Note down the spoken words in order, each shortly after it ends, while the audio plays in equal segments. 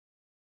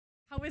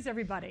How is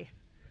everybody?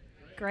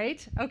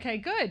 Great. Okay,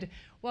 good.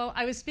 Well,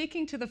 I was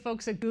speaking to the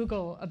folks at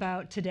Google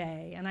about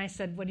today, and I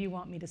said, what do you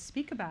want me to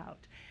speak about?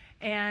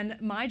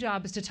 And my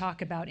job is to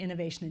talk about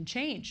innovation and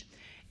change.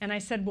 And I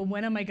said, well,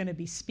 when am I going to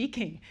be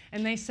speaking?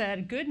 And they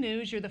said, good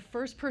news, you're the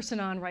first person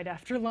on right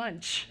after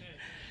lunch.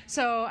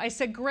 So I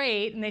said,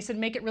 great. And they said,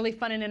 make it really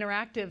fun and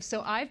interactive.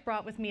 So I've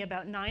brought with me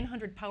about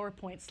 900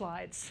 PowerPoint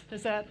slides.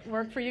 Does that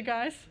work for you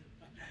guys?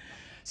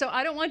 So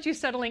I don't want you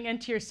settling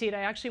into your seat.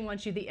 I actually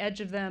want you the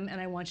edge of them, and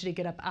I want you to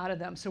get up out of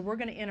them. So we're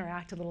going to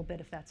interact a little bit,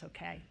 if that's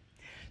OK.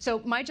 So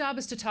my job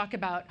is to talk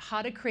about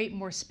how to create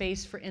more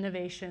space for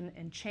innovation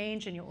and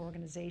change in your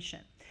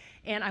organization.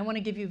 And I want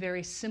to give you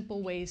very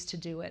simple ways to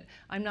do it.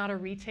 I'm not a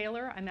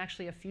retailer. I'm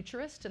actually a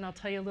futurist, and I'll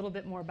tell you a little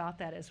bit more about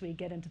that as we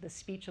get into the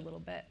speech a little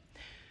bit.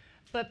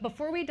 But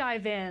before we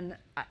dive in,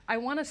 I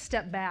want to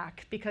step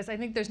back, because I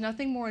think there's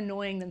nothing more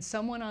annoying than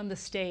someone on the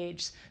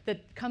stage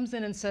that comes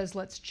in and says,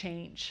 let's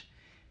change.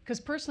 Because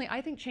personally,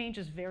 I think change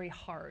is very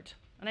hard.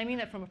 And I mean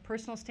that from a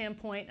personal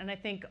standpoint, and I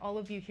think all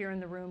of you here in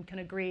the room can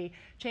agree,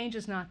 change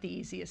is not the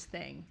easiest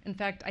thing. In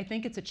fact, I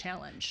think it's a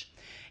challenge.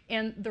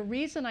 And the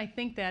reason I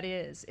think that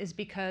is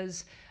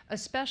because,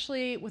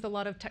 especially with a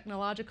lot of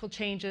technological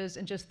changes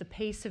and just the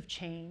pace of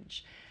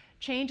change,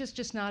 change is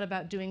just not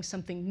about doing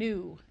something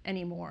new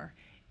anymore.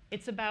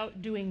 It's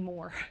about doing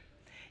more.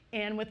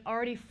 And with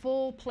already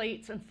full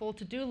plates and full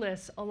to-do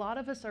lists, a lot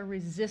of us are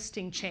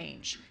resisting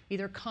change,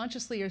 either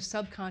consciously or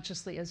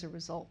subconsciously as a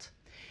result.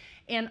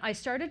 And I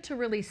started to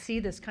really see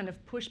this kind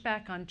of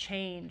pushback on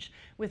change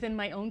within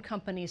my own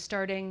company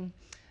starting,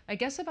 I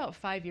guess, about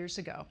 5 years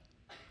ago.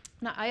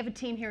 Now, I have a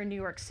team here in New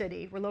York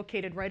City. We're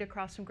located right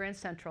across from Grand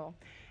Central.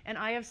 And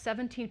I have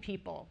 17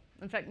 people.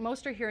 In fact,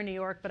 most are here in New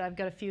York, but I've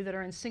got a few that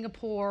are in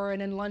Singapore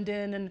and in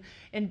London and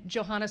in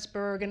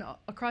Johannesburg and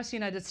across the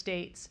United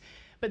States.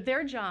 But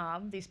their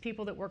job, these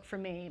people that work for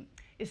me,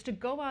 is to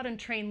go out and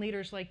train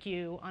leaders like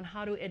you on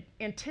how to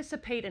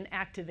anticipate and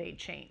activate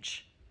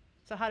change.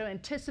 So how to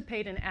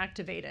anticipate and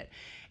activate it.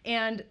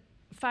 And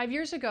 5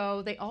 years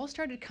ago, they all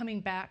started coming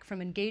back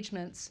from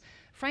engagements,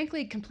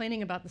 frankly,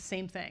 complaining about the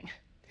same thing.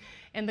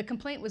 And the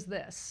complaint was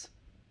this: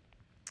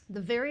 the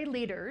very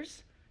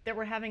leaders that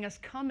were having us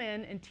come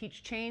in and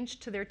teach change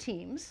to their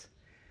teams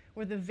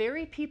were the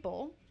very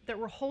people that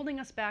were holding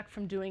us back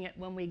from doing it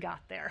when we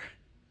got there.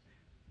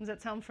 Does that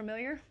sound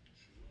familiar?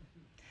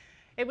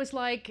 It was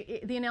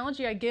like, the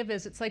analogy I give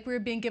is, it's like we were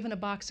being given a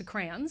box of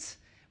crayons.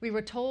 We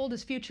were told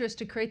as futurists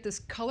to create this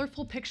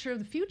colorful picture of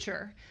the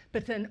future,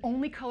 but then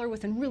only color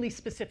within really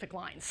specific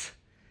lines,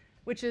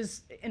 which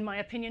is, in my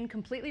opinion,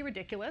 completely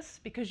ridiculous,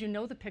 because you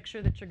know the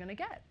picture that you're going to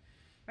get,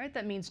 right?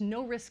 That means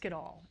no risk at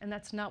all, and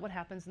that's not what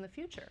happens in the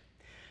future.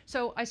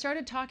 So I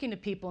started talking to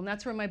people, and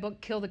that's where my book,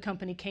 Kill the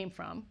Company, came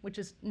from, which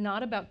is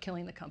not about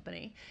killing the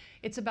company.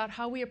 It's about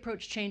how we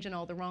approach change in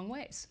all the wrong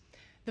ways.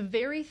 The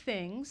very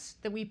things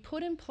that we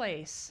put in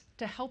place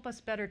to help us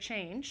better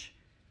change,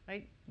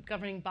 right?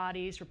 Governing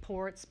bodies,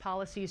 reports,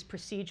 policies,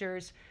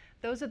 procedures,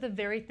 those are the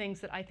very things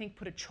that I think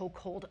put a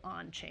chokehold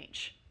on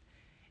change.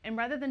 And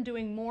rather than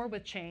doing more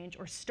with change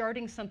or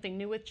starting something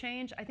new with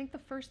change, I think the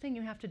first thing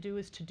you have to do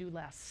is to do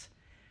less.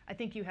 I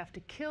think you have to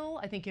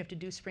kill, I think you have to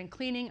do spring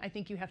cleaning, I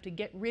think you have to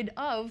get rid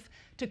of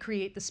to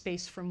create the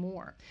space for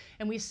more.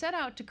 And we set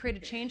out to create a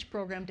change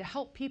program to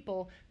help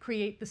people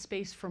create the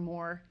space for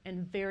more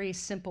in very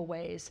simple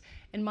ways.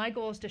 And my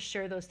goal is to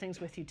share those things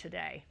with you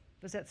today.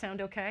 Does that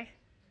sound okay?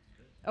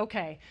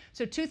 Okay,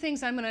 so 2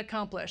 things I'm going to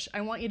accomplish.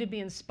 I want you to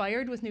be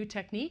inspired with new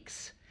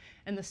techniques.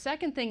 And the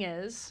second thing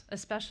is,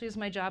 especially as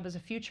my job as a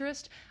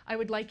futurist, I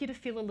would like you to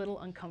feel a little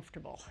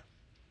uncomfortable.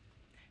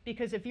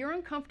 Because if you're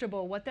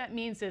uncomfortable, what that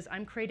means is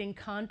I'm creating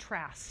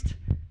contrast.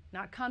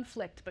 Not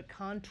conflict, but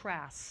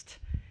contrast.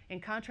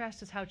 And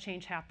contrast is how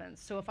change happens.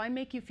 So if I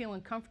make you feel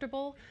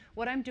uncomfortable,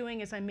 what I'm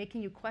doing is I'm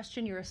making you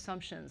question your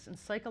assumptions. And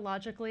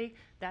psychologically,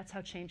 that's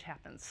how change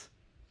happens.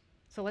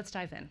 So let's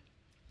dive in.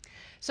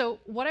 So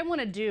what I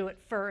want to do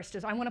at first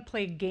is I want to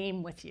play a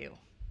game with you.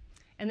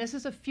 And this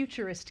is a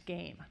futurist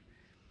game.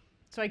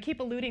 So I keep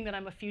alluding that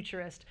I'm a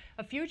futurist.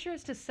 A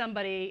futurist is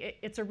somebody,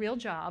 it's a real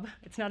job.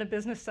 It's not a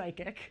business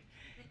psychic.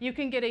 You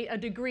can get a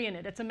degree in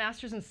it. It's a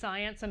master's in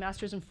science, a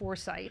master's in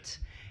foresight.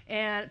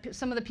 And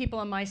some of the people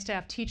on my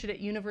staff teach it at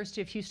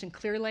University of Houston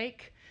Clear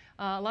Lake.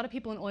 A lot of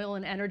people in oil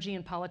and energy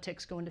and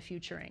politics go into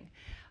futuring.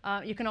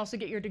 You can also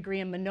get your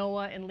degree in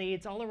Manoa and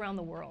Leeds all around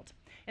the world.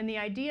 And the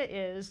idea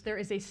is there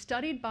is a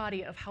studied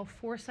body of how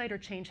foresight or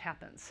change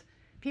happens.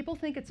 People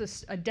think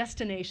it's a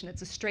destination,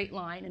 it's a straight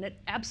line, and it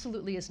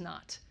absolutely is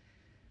not.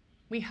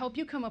 We help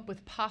you come up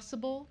with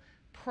possible,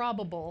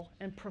 probable,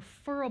 and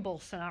preferable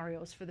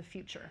scenarios for the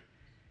future.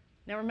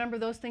 Now remember,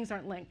 those things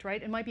aren't linked,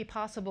 right? It might be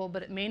possible,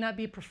 but it may not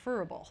be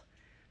preferable.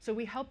 So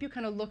we help you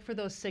kind of look for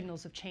those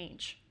signals of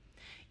change.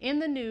 In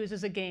the News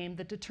is a game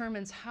that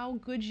determines how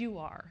good you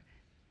are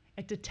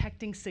at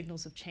detecting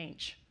signals of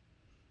change.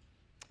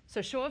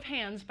 So show of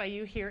hands by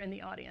you here in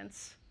the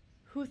audience,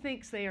 who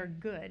thinks they are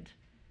good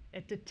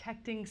at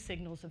detecting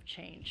signals of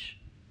change?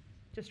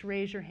 Just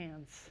raise your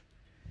hands.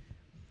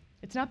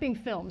 It's not being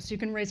filmed, so you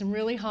can raise them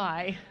really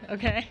high,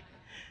 okay?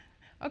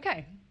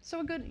 Okay,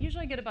 so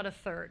usually I get about a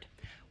third.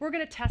 We're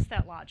going to test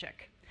that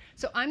logic.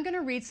 So I'm going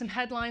to read some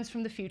headlines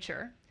from the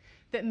future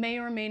that may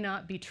or may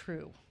not be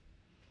true.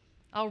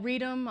 I'll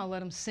read them, I'll let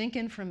them sink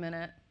in for a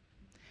minute.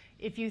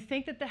 If you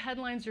think that the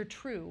headlines are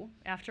true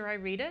after I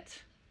read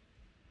it,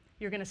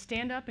 you're going to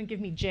stand up and give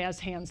me jazz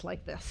hands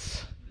like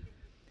this.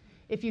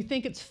 If you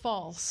think it's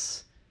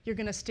false, you're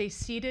going to stay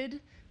seated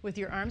with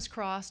your arms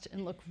crossed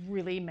and look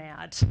really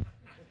mad.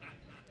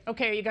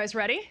 Okay, are you guys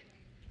ready?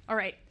 All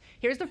right,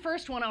 here's the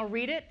first one. I'll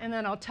read it, and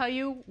then I'll tell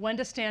you when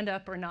to stand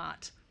up or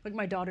not. Look,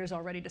 my daughter's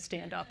all ready to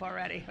stand up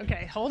already.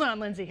 Okay, hold on,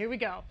 Lindsay. Here we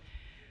go.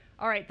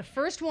 All right, the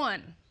first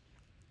one.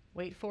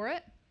 Wait for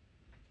it.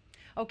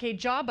 Okay,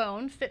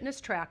 Jawbone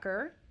fitness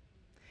tracker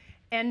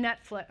and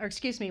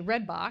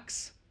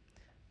Redbox,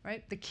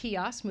 right? The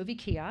kiosk, movie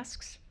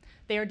kiosks.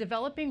 They are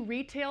developing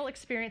retail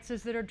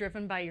experiences that are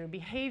driven by your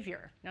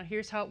behavior. Now,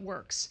 here's how it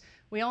works.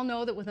 We all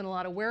know that within a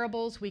lot of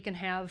wearables, we can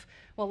have,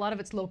 well, a lot of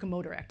it's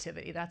locomotor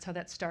activity. That's how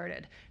that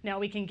started. Now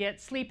we can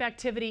get sleep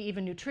activity,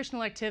 even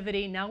nutritional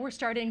activity. Now we're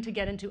starting to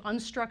get into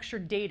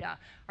unstructured data.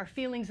 Our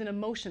feelings and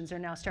emotions are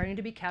now starting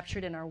to be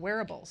captured in our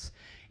wearables.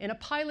 In a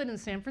pilot in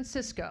San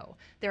Francisco,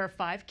 there are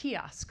 5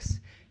 kiosks.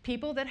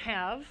 People that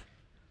have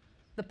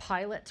the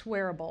pilot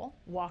wearable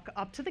walk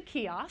up to the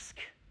kiosk,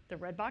 the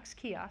Redbox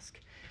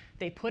kiosk.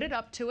 They put it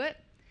up to it,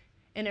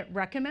 and it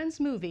recommends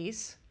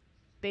movies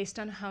based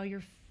on how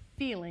you're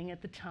feeling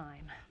at the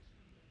time.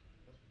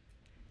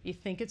 You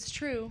think it's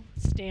true,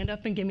 stand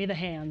up and give me the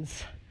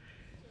hands.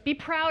 Be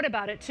proud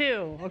about it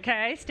too,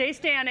 okay? Stay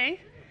standing.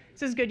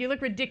 This is good. You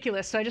look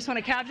ridiculous, so I just want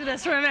to capture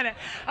this for a minute.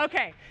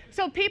 Okay,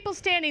 so people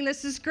standing,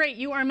 this is great.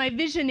 You are my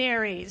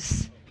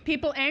visionaries.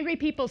 People, angry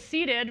people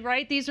seated,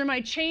 right? These are my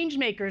change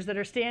makers that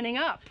are standing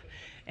up.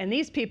 And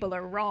these people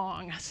are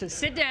wrong, so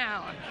sit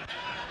down.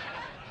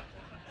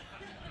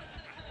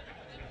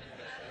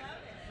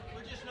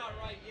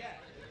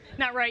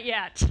 Not right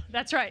yet.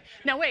 That's right.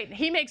 Now wait,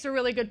 he makes a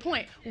really good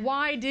point.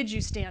 Why did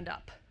you stand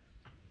up?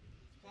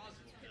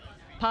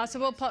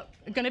 Possible,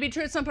 going to be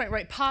true at some point,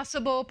 right?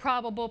 Possible,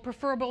 probable,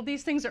 preferable,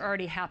 these things are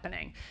already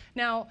happening.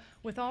 Now,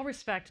 with all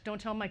respect,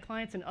 don't tell my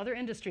clients in other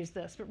industries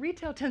this, but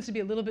retail tends to be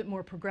a little bit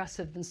more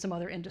progressive than some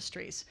other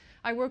industries.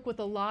 I work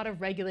with a lot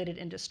of regulated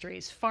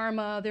industries.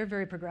 Pharma, they're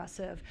very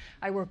progressive.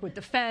 I work with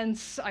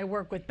defense, I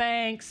work with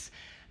banks.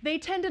 They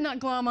tend to not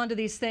glom onto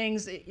these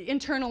things.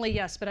 Internally,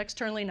 yes, but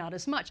externally, not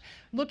as much.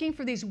 Looking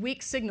for these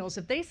weak signals.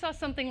 If they saw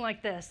something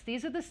like this,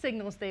 these are the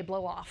signals they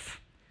blow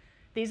off.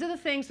 These are the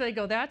things they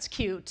go, that's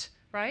cute,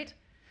 right?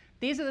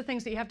 These are the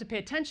things that you have to pay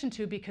attention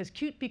to because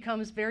cute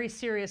becomes very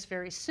serious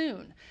very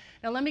soon.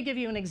 Now, let me give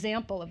you an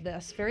example of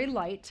this, very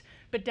light,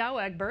 but Douwe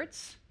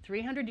Egberts,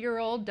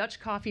 300-year-old Dutch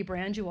coffee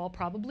brand you all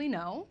probably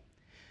know,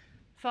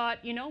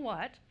 thought, you know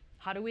what?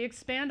 How do we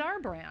expand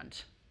our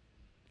brand?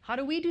 How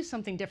do we do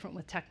something different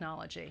with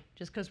technology?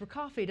 Just because we're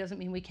coffee doesn't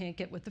mean we can't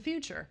get with the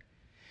future.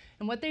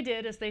 And what they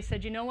did is they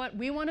said, you know what?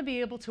 We want to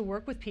be able to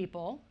work with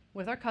people,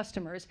 with our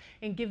customers,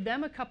 and give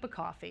them a cup of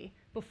coffee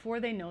before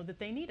they know that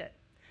they need it.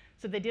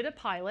 So they did a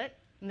pilot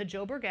in the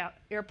Joburg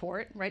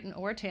airport, right in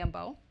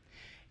Oretambo,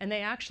 and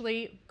they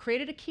actually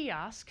created a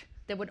kiosk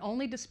that would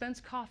only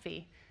dispense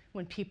coffee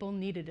when people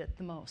needed it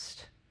the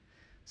most.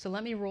 So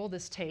let me roll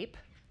this tape,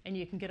 and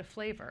you can get a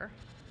flavor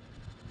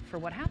for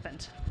what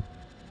happened.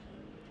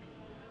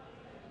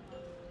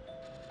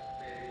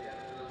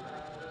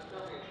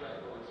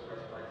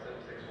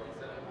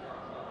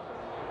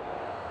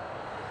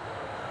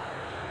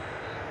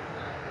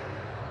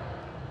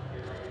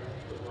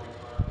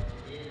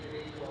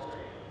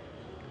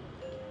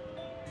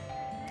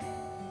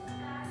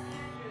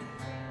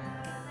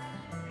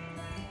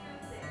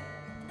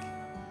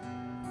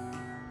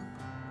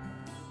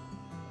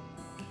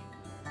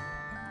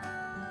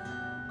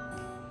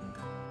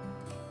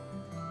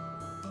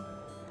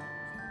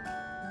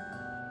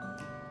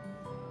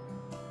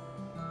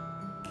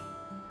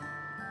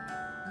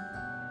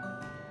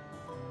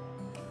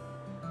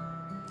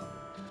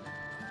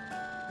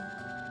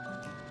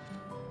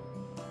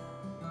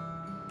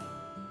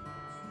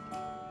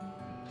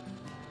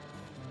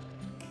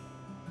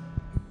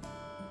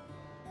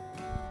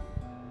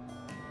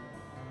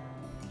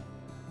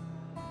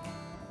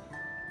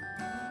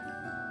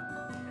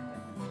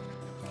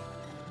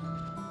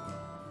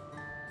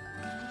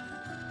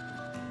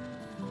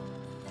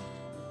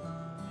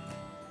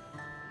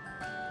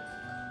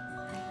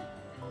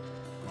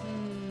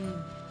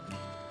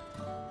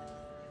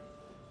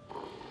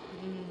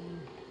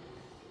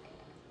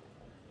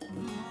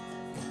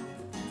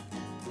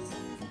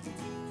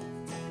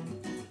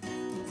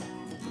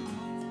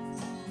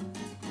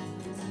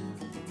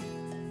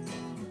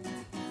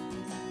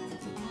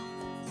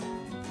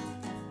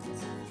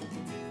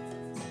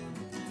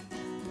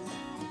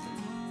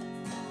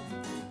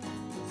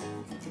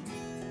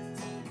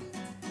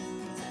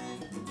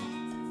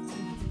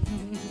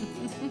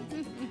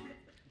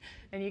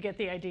 you get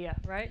the idea,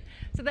 right?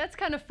 So that's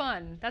kind of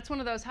fun. That's one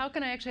of those, how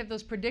can I actually have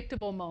those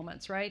predictable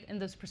moments, right?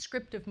 And those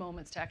prescriptive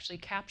moments to actually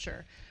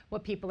capture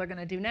what people are going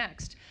to do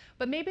next.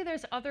 But maybe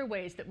there's other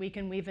ways that we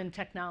can weave in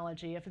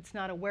technology. If it's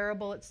not a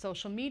wearable, it's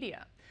social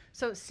media.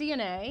 So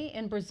CNA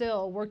in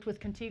Brazil worked with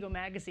Contigo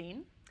magazine.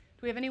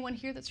 Do we have anyone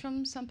here that's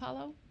from São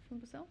Paulo, from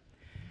Brazil?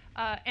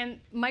 And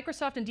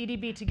Microsoft and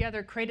DDB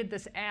together created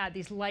this ad,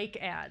 these like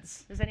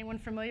ads. Is anyone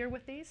familiar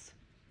with these?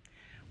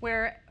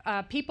 Where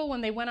people,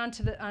 when they went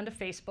onto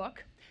Facebook,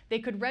 they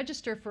could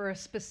register for a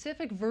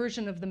specific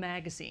version of the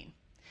magazine.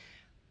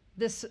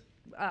 This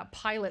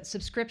pilot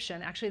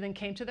subscription actually then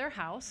came to their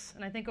house,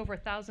 and I think over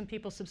 1,000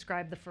 people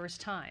subscribed the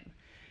first time.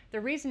 The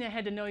reason you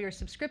had to know your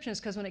subscription is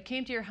because when it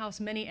came to your house,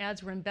 many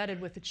ads were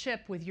embedded with a chip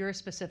with your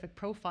specific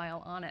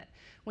profile on it.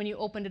 When you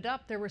opened it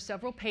up, there were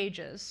several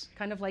pages,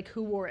 kind of like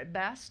who wore it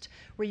best,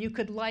 where you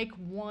could like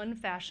one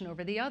fashion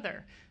over the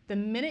other. The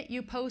minute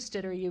you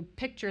posted or you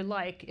picked your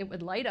like, it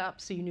would light up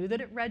so you knew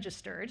that it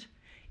registered.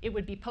 It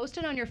would be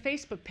posted on your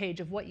Facebook page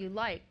of what you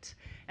liked,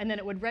 and then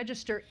it would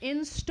register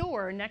in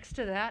store next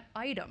to that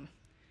item,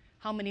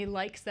 how many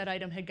likes that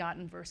item had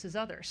gotten versus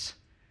others.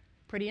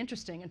 Pretty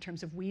interesting in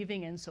terms of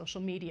weaving in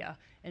social media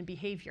and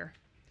behavior.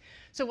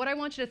 So what I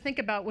want you to think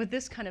about with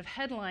this kind of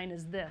headline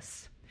is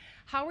this.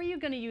 How are you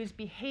going to use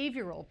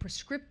behavioral,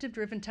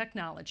 prescriptive-driven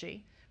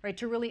technology, right,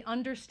 to really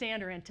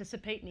understand or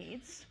anticipate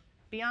needs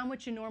beyond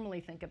what you normally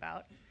think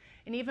about?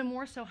 And even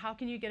more so, how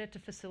can you get it to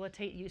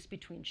facilitate use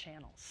between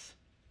channels?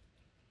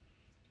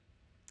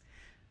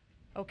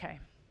 Okay.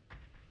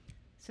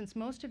 Since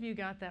most of you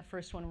got that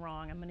first one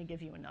wrong, I'm going to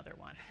give you another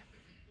one.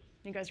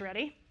 You guys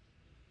ready?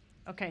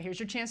 Okay, here's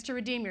your chance to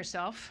redeem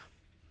yourself.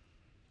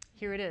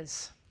 Here it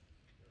is.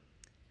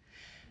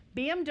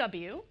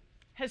 BMW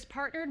has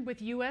partnered with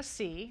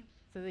USC,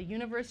 so the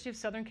University of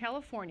Southern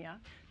California,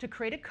 to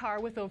create a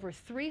car with over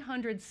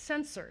 300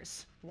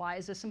 sensors. Why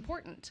is this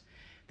important?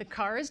 The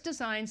car is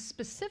designed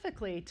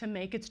specifically to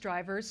make its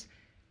drivers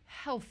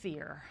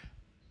healthier.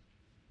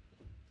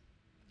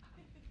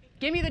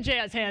 Give me the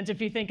jazz hands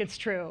if you think it's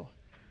true.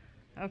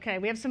 Okay,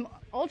 we have some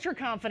ultra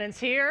confidence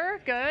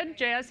here. Good,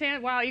 jazz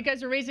hand. Wow, you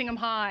guys are raising them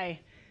high.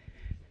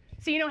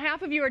 So, you know,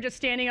 half of you are just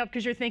standing up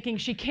because you're thinking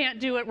she can't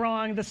do it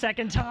wrong the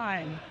second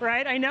time,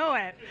 right? I know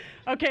it.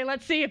 Okay,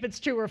 let's see if it's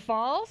true or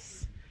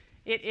false.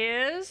 It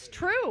is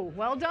true.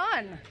 Well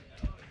done.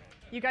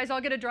 You guys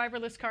all get a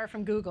driverless car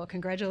from Google.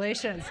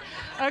 Congratulations.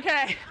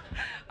 Okay.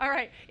 All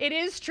right. It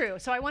is true.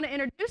 So I want to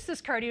introduce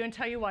this car to you and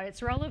tell you why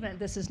it's relevant.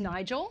 This is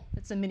Nigel.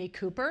 It's a Mini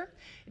Cooper.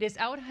 It is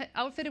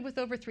outfitted with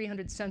over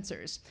 300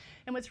 sensors.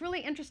 And what's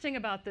really interesting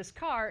about this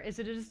car is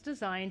it is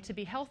designed to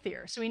be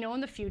healthier. So we know in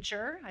the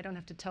future, I don't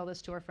have to tell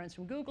this to our friends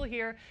from Google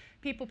here,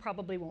 people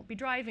probably won't be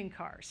driving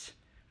cars.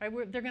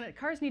 Right?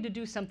 Cars need to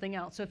do something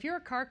else. So if you're a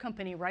car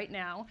company right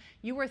now,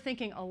 you are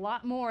thinking a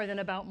lot more than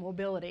about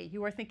mobility.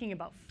 You are thinking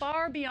about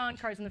far beyond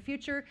cars in the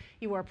future.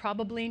 You are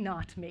probably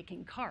not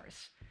making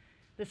cars.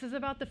 This is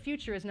about the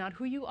future, is not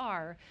who you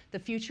are. The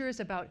future is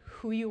about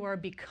who you are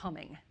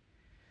becoming.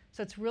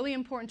 So it's really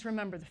important to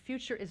remember the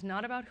future is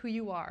not about who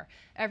you are.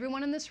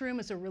 Everyone in this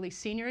room is a really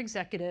senior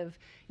executive.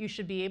 You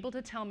should be able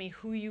to tell me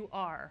who you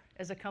are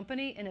as a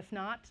company, and if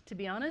not, to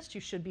be honest,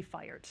 you should be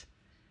fired.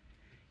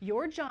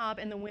 Your job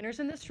and the winners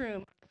in this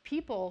room are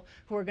people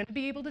who are going to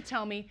be able to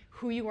tell me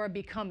who you are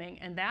becoming,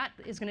 and that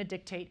is going to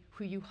dictate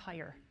who you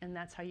hire, and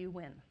that's how you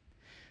win.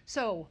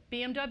 So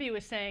BMW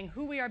is saying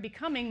who we are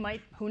becoming might,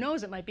 who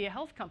knows, it might be a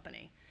health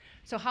company.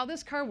 So how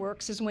this car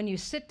works is when you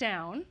sit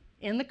down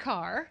in the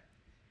car,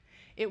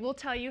 it will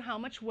tell you how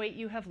much weight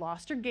you have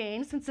lost or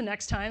gained since the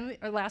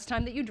last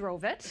time that you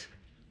drove it.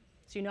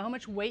 So you know how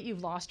much weight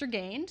you've lost or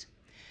gained.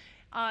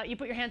 You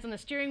put your hands on the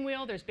steering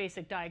wheel. There's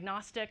basic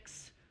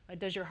diagnostics.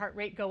 Does your heart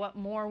rate go up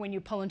more when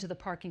you pull into the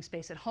parking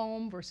space at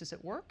home versus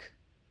at work?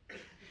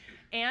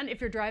 And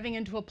if you're driving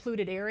into a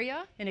polluted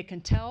area and it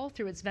can tell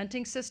through its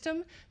venting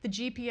system, the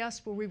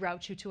GPS will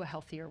reroute you to a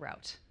healthier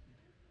route.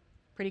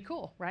 Pretty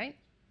cool, right?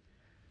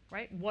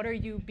 Right? What are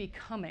you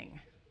becoming?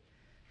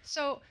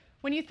 So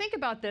when you think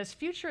about this,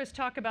 futurists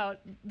talk about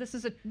this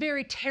is a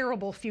very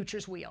terrible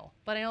futures wheel,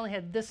 but I only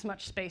had this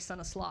much space on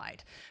a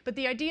slide. But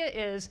the idea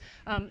is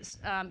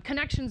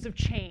connections of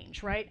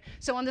change, right?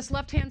 So on this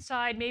left-hand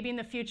side, maybe in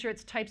the future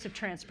it's types of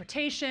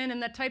transportation,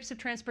 and the types of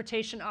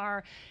transportation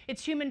are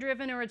it's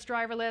human-driven or it's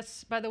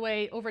driverless. By the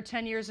way, over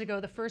 10 years ago,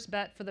 the first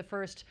bet for the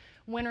first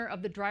winner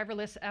of the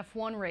driverless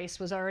F1 race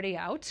was already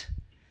out.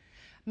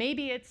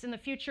 Maybe it's in the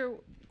future,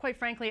 quite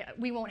frankly,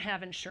 we won't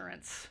have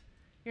insurance.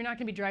 You're not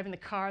going to be driving the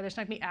car. There's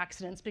not going to be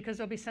accidents because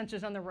there'll be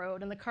sensors on the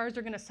road, and the cars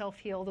are going to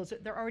self-heal.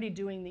 They're already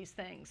doing these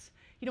things.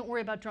 You don't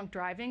worry about drunk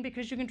driving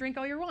because you can drink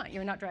all you want.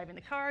 You're not driving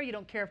the car. You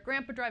don't care if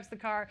Grandpa drives the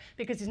car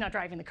because he's not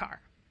driving the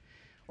car.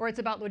 Or it's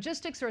about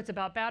logistics, or it's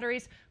about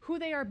batteries. Who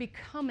they are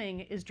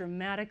becoming is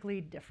dramatically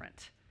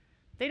different.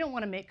 They don't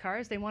want to make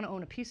cars. They want to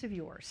own a piece of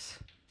yours.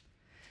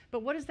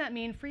 But what does that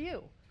mean for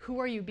you? Who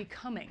are you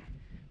becoming?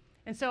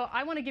 And so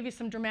I want to give you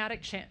some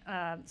dramatic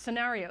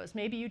scenarios.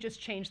 Maybe you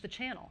just change the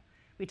channel.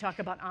 We talk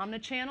about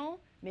Omni-channel.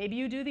 Maybe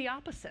you do the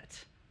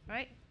opposite.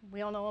 right?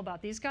 We all know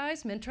about these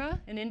guys, Myntra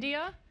in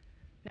India.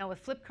 Now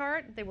with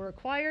Flipkart, they were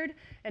acquired,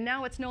 and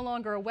now it's no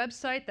longer a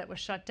website that was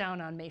shut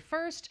down on May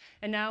 1st,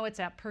 and now it's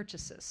app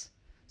purchases.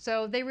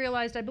 So they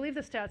realized, I believe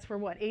the stats were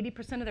what,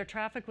 80% of their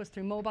traffic was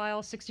through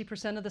mobile,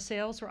 60% of the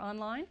sales were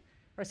online,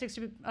 or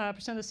 60%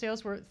 of the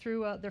sales were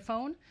through their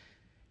phone,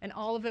 and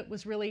all of it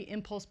was really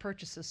impulse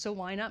purchases. So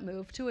why not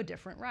move to a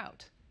different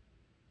route?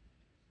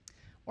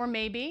 Or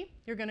maybe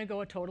you're going to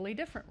go a totally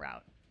different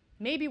route.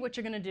 Maybe what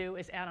you're going to do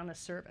is add on a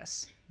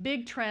service.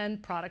 Big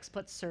trend, products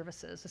plus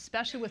services,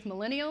 especially with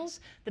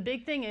millennials. The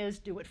big thing is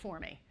do it for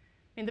me.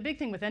 I mean, the big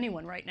thing with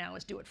anyone right now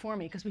is do it for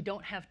me because we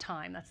don't have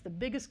time. That's the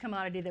biggest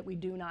commodity that we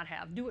do not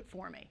have. Do it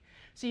for me.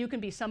 So you can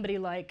be somebody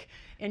like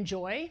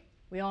Enjoy.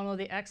 We all know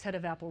the ex-head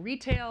of Apple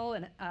Retail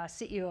and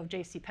CEO of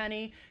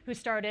JCPenney who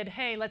started,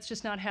 hey, let's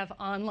just not have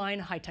online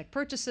high-tech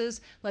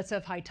purchases. Let's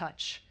have high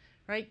touch.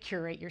 Right?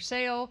 Curate your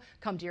sale,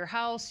 come to your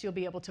house, you'll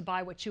be able to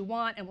buy what you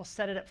want, and we'll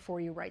set it up for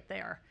you right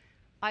there.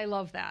 I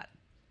love that.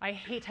 I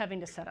hate having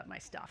to set up my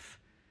stuff.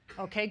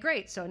 Okay,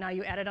 great. So now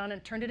you added on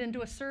and turned it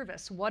into a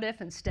service. What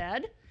if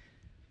instead,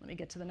 let me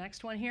get to the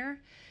next one here,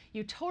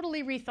 you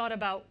totally rethought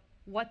about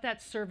what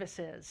that service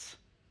is.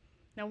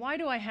 Now, why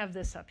do I have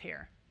this up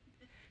here?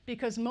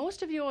 Because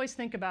most of you always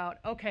think about,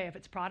 okay, if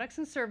it's products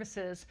and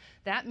services,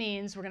 that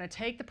means we're going to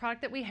take the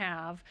product that we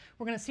have,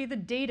 we're going to see the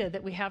data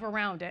that we have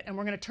around it, and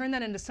we're going to turn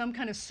that into some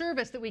kind of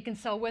service that we can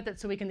sell with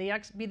it so we can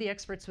be the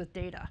experts with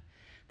data.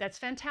 That's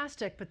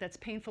fantastic, but that's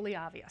painfully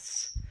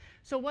obvious.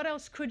 So what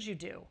else could you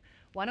do?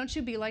 Why don't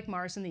you be like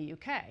Mars in the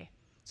UK?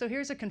 So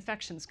here's a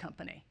confections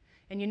company,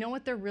 and you know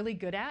what they're really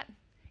good at?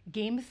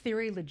 Game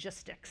theory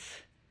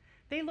logistics.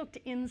 They looked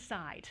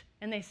inside,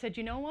 and they said,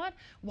 you know what?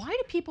 Why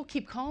do people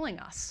keep calling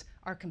us?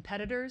 Our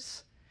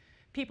competitors,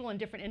 people in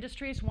different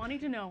industries wanting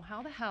to know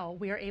how the hell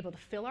we are able to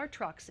fill our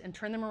trucks and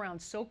turn them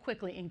around so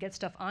quickly and get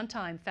stuff on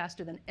time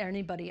faster than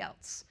anybody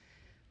else.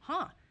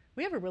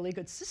 We have a really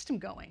good system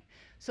going.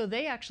 So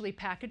they actually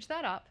packaged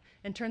that up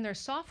and turned their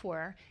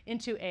software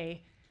into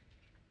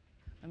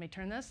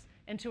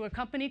into a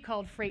company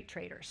called Freight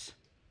Traders.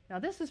 Now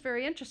this is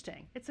very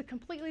interesting. It's a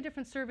completely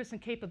different service and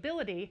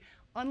capability,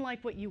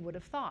 unlike what you would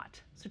have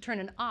thought. So turn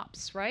an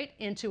ops, right,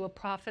 into a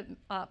profit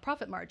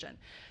margin.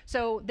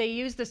 So they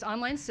use this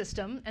online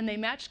system and they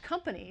matched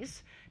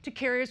companies to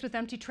carriers with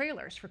empty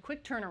trailers for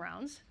quick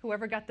turnarounds.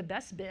 Whoever got the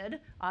best bid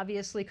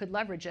obviously could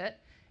leverage it.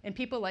 And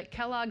people like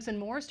Kellogg's and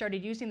more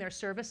started using their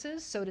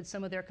services, so did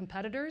some of their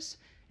competitors.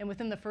 And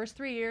within the first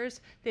 3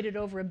 years, they did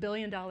over $1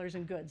 billion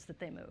in goods that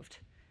they moved.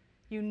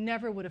 You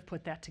never would have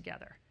put that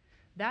together.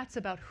 That's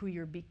about who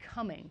you're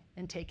becoming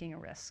and taking a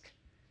risk.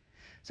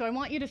 So I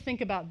want you to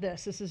think about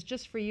this. This is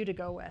just for you to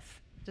go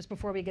with, just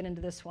before we get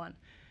into this one.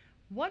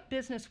 What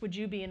business would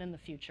you be in the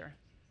future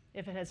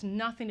if it has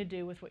nothing to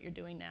do with what you're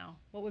doing now?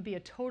 What would be a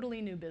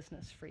totally new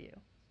business for you?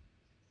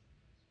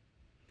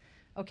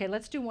 Okay,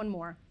 let's do one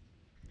more.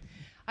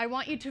 I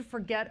want you to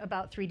forget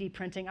about 3D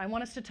printing. I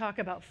want us to talk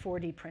about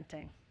 4D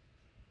printing.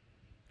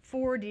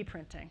 4D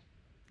printing.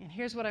 And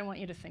here's what I want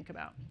you to think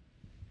about.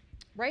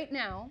 Right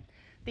now,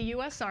 the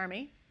US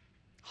Army,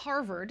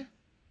 Harvard,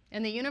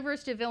 and the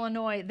University of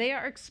Illinois, they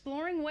are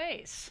exploring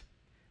ways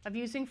of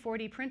using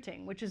 4D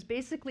printing, which is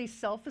basically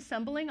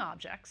self-assembling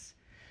objects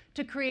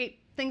to create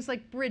things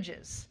like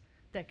bridges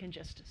that can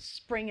just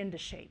spring into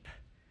shape.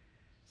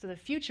 So the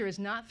future is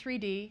not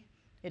 3D,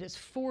 it is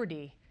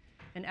 4D,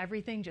 and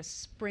everything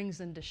just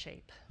springs into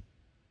shape.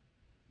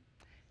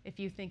 If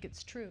you think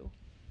it's true,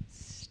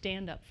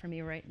 stand up for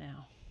me right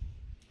now.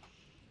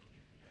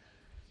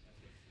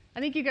 I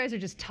think you guys are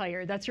just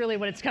tired. That's really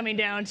what it's coming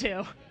down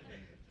to.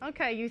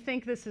 Okay, you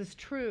think this is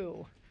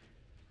true.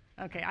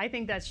 Okay, I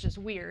think that's just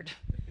weird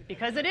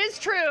because it is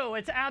true.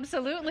 It's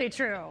absolutely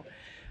true.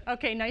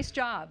 Okay, nice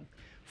job.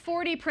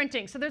 4D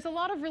printing. So there's a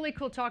lot of really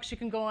cool talks you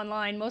can go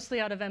online, mostly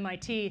out of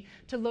MIT,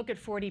 to look at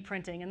 4D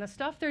printing. And the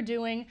stuff they're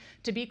doing,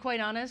 to be quite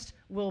honest,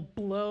 will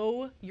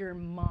blow your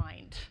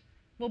mind.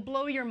 Will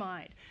blow your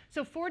mind.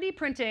 So 4D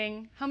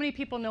printing, how many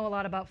people know a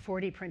lot about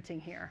 4D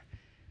printing here?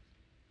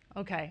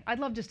 Okay, I'd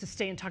love just to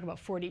stay and talk about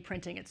 4D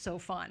printing. It's so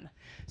fun.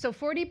 So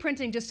 4D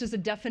printing, just as a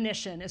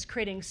definition, is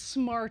creating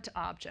smart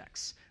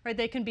objects, right?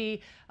 They can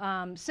be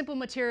simple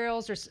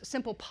materials or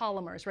simple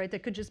polymers, right?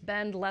 That could just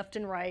bend left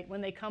and right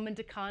when they come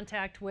into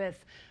contact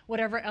with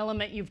whatever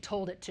element you've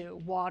told it to,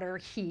 water,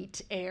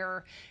 heat,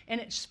 air, and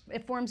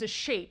it forms a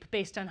shape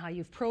based on how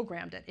you've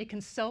programmed it. It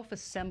can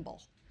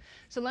self-assemble.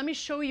 So let me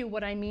show you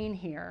what I mean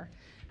here.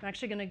 I'm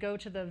actually going to go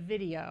to the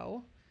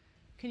video.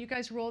 Can you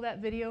guys roll that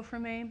video for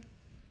me?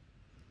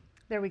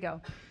 There we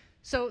go.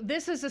 So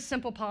this is a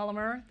simple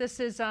polymer. This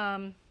is,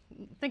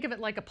 think of it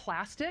like a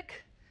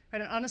plastic,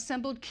 right, an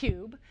unassembled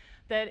cube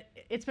that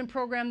it's been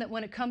programmed that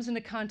when it comes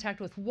into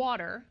contact with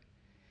water,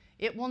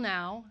 it will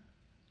now,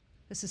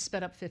 this is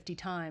sped up 50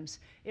 times,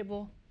 it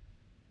will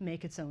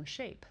make its own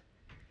shape.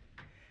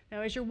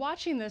 Now, as you're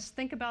watching this,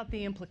 think about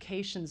the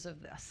implications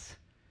of this.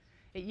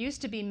 It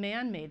used to be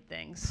man-made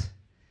things,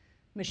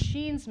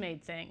 machines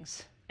made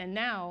things, and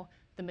now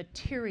the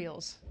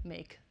materials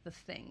make the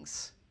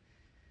things.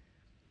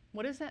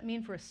 What does that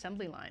mean for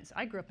assembly lines?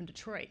 I grew up in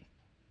Detroit.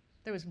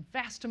 There was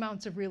vast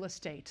amounts of real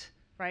estate,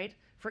 right?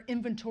 For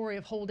inventory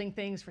of holding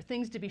things, for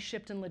things to be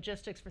shipped in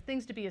logistics, for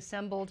things to be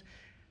assembled.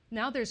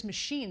 Now there's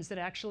machines that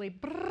actually,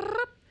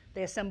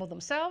 they assemble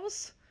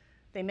themselves,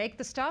 they make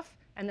the stuff,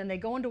 and then they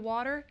go into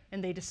water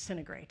and they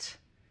disintegrate.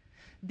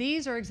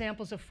 These are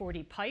examples of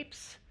 4D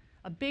pipes.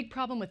 A big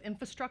problem with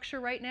infrastructure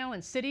right now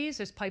in cities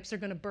is pipes are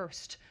going to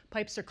burst.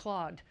 Pipes are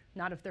clogged.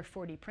 Not if they're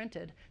 4D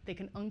printed. They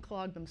can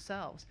unclog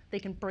themselves. They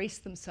can brace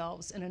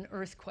themselves in an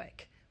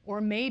earthquake.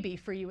 Or maybe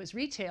for you as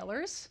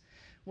retailers,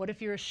 what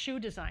if you're a shoe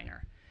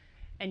designer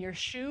and your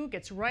shoe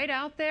gets right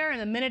out there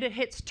and the minute it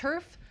hits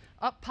turf,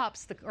 up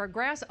pops the, or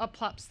grass, up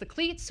pops the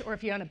cleats. Or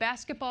if you're on a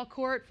basketball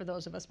court, for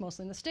those of us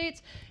mostly in the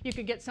States, you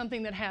could get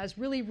something that has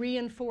really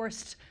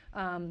reinforced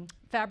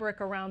fabric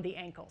around the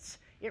ankles.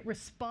 It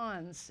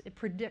responds, it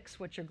predicts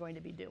what you're going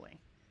to be doing.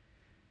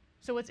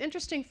 So what's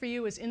interesting for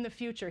you is in the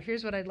future,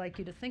 here's what I'd like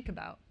you to think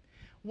about.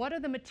 What are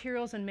the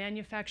materials and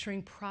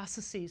manufacturing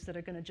processes that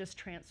are going to just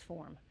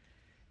transform?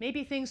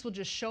 Maybe things will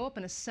just show up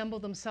and assemble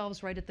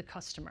themselves right at the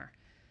customer.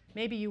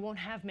 Maybe you won't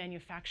have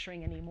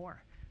manufacturing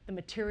anymore. The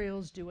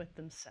materials do it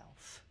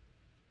themselves.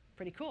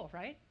 Pretty cool,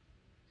 right?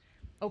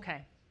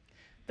 Okay.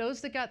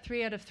 Those that got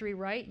 3 out of 3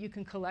 right, you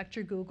can collect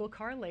your Google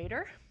car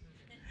later.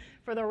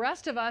 For the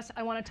rest of us,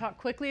 I want to talk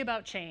quickly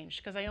about change,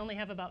 because I only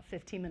have about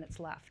 15 minutes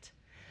left.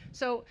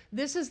 So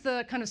this is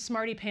the kind of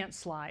smarty pants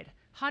slide.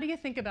 How do you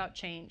think about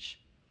change?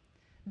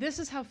 This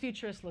is how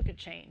futurists look at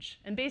change.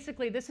 And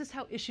basically, this is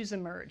how issues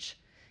emerge.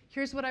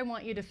 Here's what I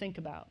want you to think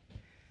about.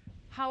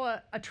 How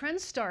a trend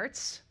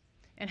starts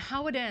and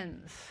how it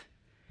ends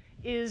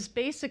is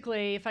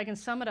basically, if I can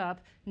sum it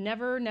up,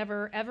 never,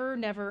 never, ever,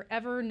 never,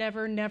 ever,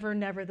 never, never,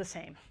 never the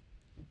same.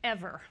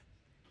 Ever.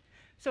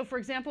 So for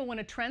example, when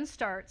a trend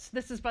starts,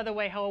 this is, by the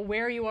way, how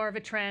aware you are of a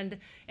trend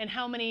and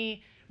how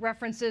many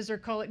references, or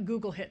call it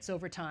Google hits,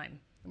 over time.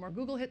 The more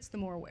Google hits, the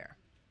more aware.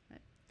 Right?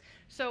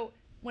 So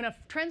when a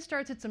trend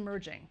starts, it's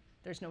emerging.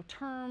 There's no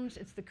terms.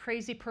 It's the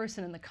crazy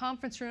person in the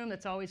conference room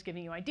that's always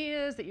giving you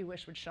ideas that you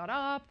wish would shut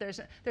up.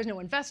 There's no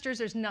investors.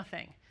 There's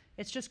nothing.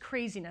 It's just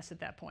craziness at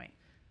that point.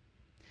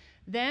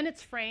 Then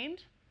it's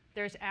framed.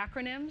 There's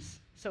acronyms,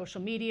 social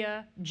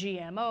media,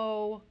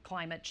 GMO,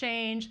 climate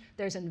change.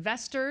 There's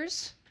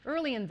investors,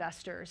 early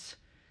investors.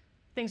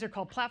 Things are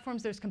called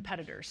platforms. There's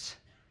competitors.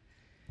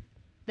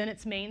 Then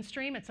it's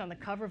mainstream. It's on the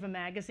cover of a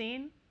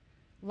magazine.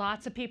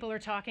 Lots of people are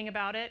talking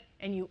about it,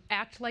 and you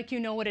act like you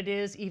know what it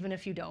is, even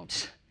if you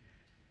don't.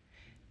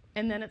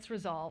 And then it's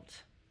resolved.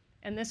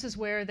 And this is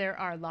where there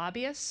are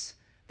lobbyists,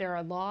 there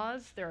are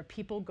laws, there are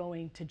people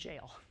going to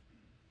jail.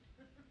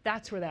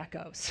 That's where that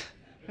goes.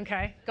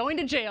 Okay? Going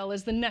to jail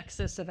is the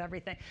nexus of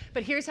everything.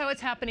 But here's how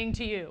it's happening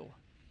to you.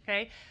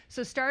 Okay?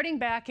 So starting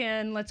back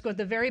in, let's go at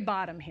the very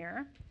bottom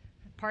here.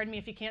 Pardon me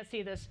if you can't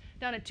see this.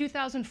 Down at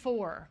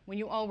 2004, when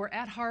you all were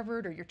at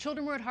Harvard, or your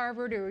children were at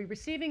Harvard, or you were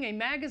receiving a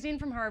magazine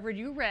from Harvard,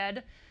 you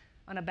read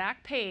on a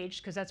back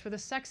page, because that's where the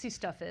sexy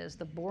stuff is,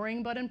 the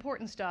boring but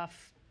important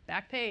stuff,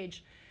 back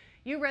page.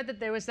 You read that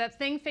there was that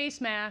thing,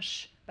 Face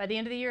Mash. By the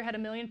end of the year, had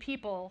 1 million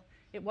people.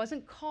 It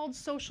wasn't called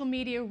social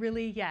media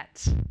really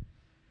yet.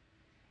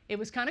 It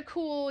was kind of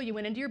cool. You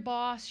went into your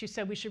boss. You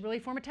said, we should really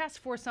form a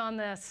task force on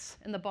this.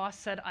 And the boss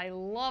said, I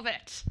love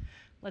it.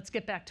 Let's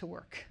get back to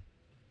work.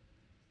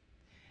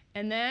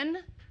 And then,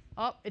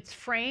 oh, it's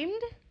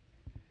framed.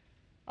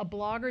 A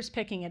blogger's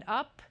picking it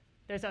up.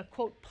 There's a,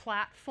 quote,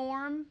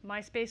 platform.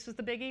 MySpace was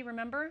the biggie,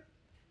 remember?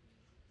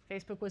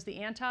 Facebook was the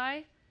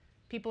anti.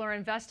 People are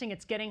investing.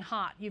 It's getting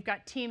hot. You've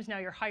got teams now.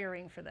 You're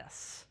hiring for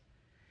this.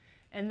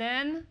 And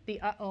then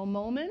the uh-oh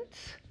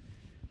moment.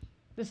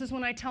 This is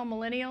when I tell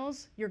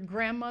millennials, your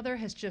grandmother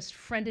has just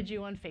friended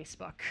you on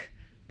Facebook.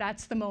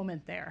 That's the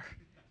moment there,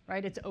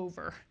 right? It's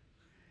over.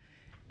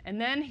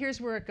 And then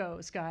here's where it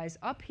goes, guys.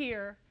 Up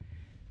here,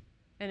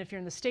 and if you're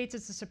in the States,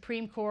 it's the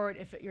Supreme Court.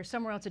 If you're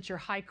somewhere else, it's your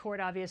high court,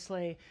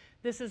 obviously.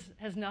 This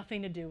has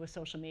nothing to do with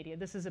social media.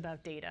 This is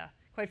about data.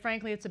 Quite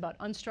frankly, it's about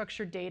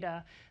unstructured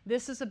data.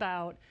 This is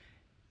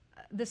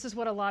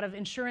what a lot of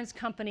insurance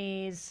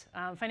companies,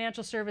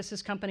 financial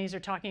services companies are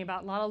talking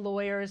about, a lot of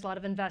lawyers, a lot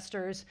of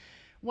investors.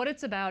 What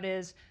it's about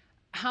is,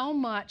 how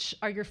much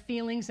are your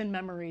feelings and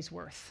memories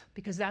worth?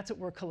 Because that's what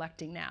we're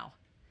collecting now.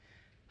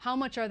 How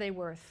much are they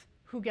worth?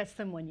 Who gets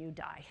them when you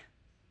die?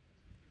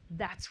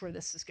 That's where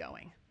this is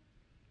going.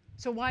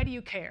 So why do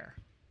you care?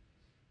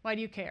 Why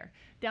do you care?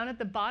 Down at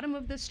the bottom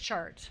of this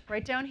chart,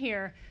 right down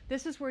here,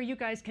 this is where you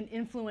guys can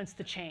influence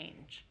the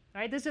change.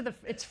 Right?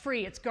 It's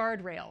free, it's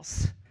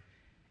guardrails.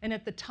 And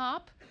at the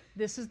top,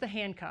 this is the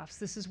handcuffs.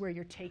 This is where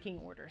you're taking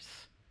orders.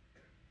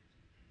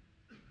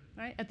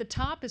 Right? At the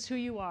top is who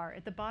you are.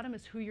 At the bottom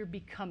is who you're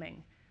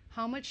becoming.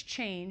 How much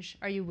change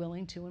are you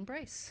willing to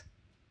embrace?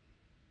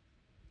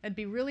 It'd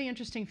be really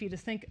interesting for you to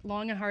think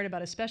long and hard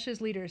about, especially as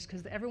leaders,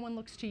 because everyone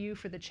looks to you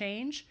for the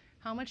change.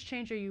 How much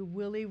change are you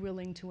really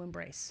willing to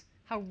embrace?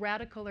 How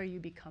radical are you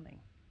becoming?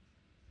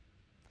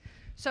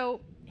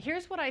 So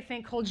here's what I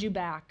think holds you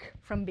back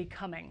from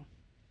becoming.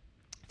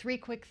 3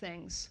 quick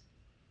things.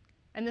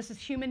 And this is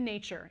human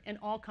nature in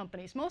all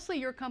companies. Mostly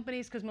your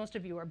companies, because most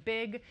of you are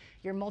big,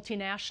 you're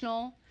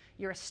multinational,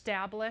 you're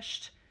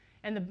established.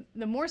 And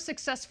the more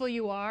successful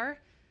you are,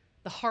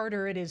 the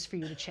harder it is for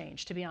you to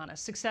change, to be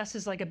honest. Success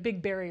is like a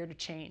big barrier to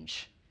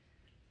change.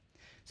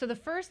 So the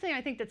first thing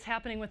I think that's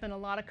happening within a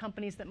lot of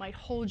companies that might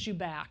hold you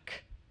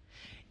back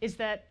is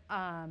that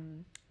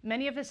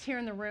many of us here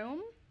in the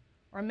room,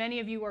 or many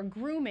of you are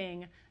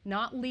grooming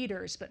not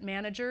leaders, but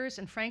managers,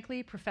 and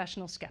frankly,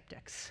 professional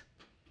skeptics.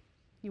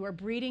 You are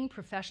breeding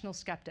professional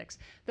skeptics.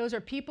 Those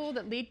are people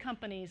that lead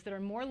companies that are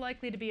more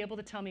likely to be able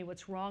to tell me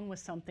what's wrong with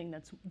something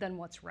than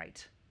what's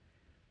right.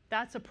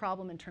 That's a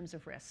problem in terms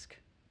of risk.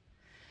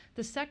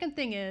 The second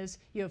thing is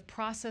you have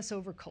process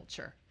over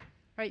culture,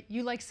 right?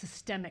 You like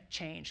systemic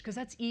change, because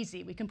that's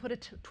easy. We can put a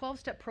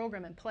 12-step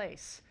program in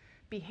place.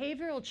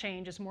 Behavioral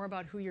change is more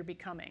about who you're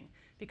becoming,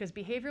 because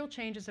behavioral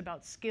change is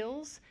about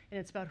skills, and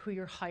it's about who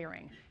you're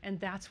hiring, and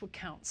that's what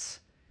counts.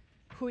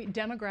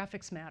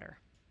 Demographics matter.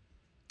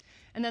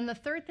 And then the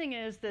third thing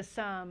is this,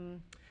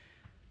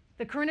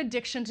 the current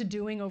addiction to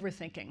doing over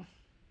thinking.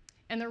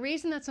 And the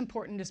reason that's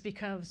important is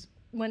because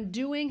when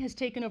doing has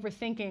taken over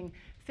thinking,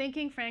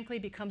 thinking, frankly,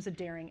 becomes a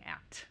daring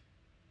act.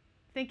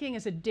 Thinking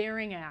is a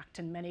daring act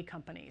in many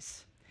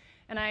companies.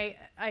 And I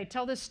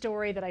tell this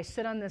story that I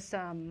sit on this,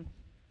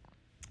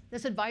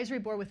 this advisory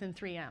board within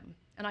 3M.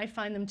 And I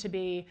find them to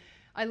be,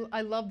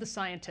 I love the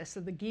scientists.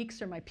 So the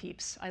geeks are my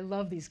peeps. I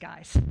love these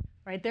guys,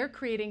 right? They're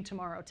creating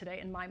tomorrow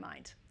today in my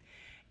mind.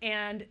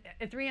 And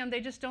at 3M,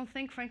 they just don't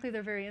think, frankly,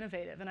 they're very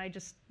innovative. And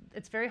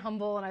it's very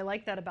humble, and I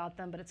like that about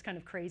them, but it's kind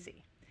of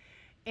crazy.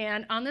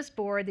 And on this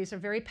board, these are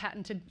very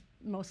patented,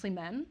 mostly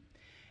men.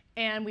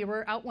 And we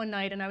were out one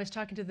night, and I was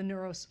talking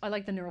to I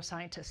like the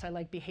neuroscientists. I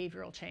like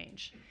behavioral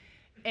change.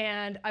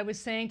 And I was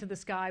saying to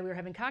this guy we were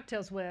having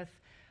cocktails with,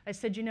 I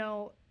said, you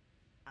know,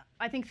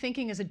 I think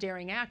thinking is a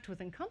daring act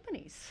within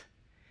companies.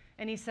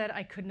 And he said,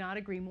 I could not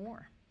agree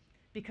more,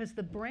 because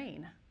the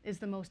brain is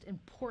the most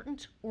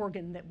important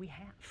organ that we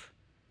have.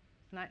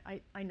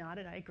 And I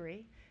nodded, I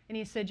agree. And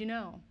he said, you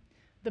know,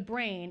 the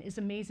brain is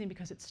amazing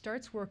because it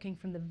starts working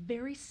from the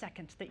very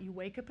second that you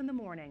wake up in the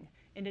morning,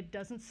 and it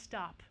doesn't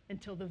stop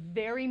until the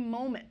very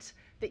moment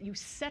that you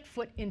set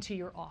foot into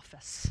your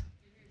office.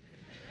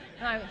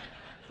 And I was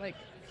like,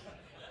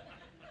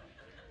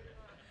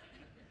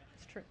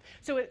 it's true.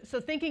 So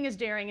thinking is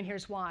daring, and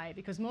here's why.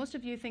 Because most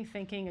of you think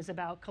thinking is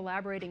about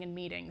collaborating in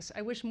meetings.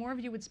 I wish more of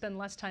you would spend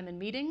less time in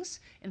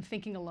meetings and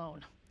thinking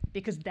alone,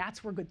 because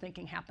that's where good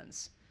thinking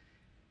happens.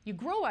 You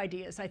grow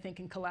ideas, I think,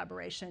 in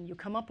collaboration. You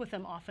come up with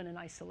them often in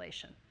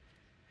isolation.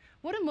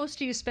 What do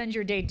most of you spend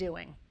your day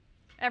doing?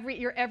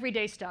 Your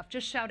everyday stuff.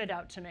 Just shout it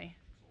out to me.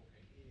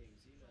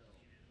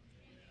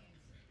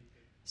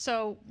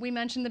 So we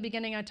mentioned in the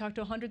beginning I talk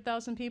to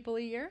 100,000 people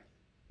a year.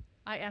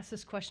 I ask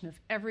this question of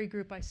every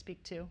group I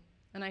speak to.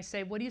 And I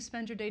say, what do you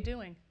spend your day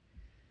doing?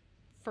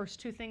 First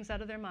two things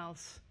out of their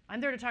mouths.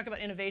 I'm there to talk about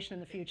innovation in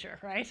the future,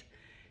 right?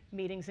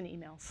 Meetings and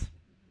emails.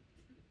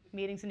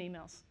 Meetings and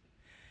emails.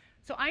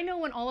 So I know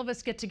when all of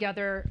us get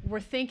together, we're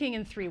thinking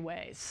in three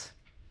ways,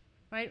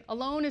 right?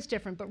 Alone is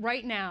different, but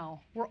right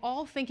now, we're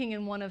all thinking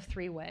in one of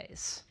three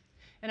ways.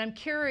 And I'm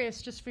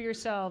curious, just for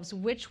yourselves,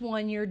 which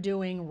one you're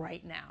doing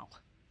right now.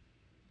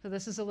 So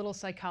this is a little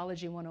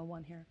psychology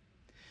 101 here.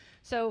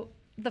 So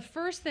the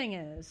first thing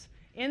is,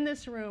 in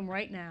this room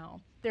right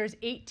now, there's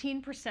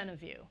 18%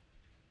 of you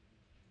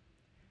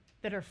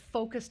that are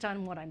focused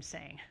on what I'm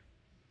saying.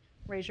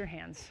 Raise your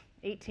hands.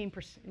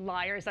 18%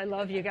 liars. I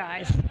love you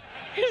guys.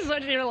 You're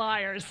such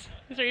liars.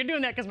 So you're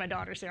doing that because my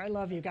daughter's here. I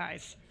love you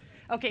guys.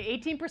 Okay,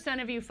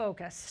 18% of you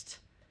focused.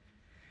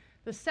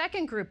 The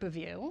second group of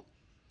you,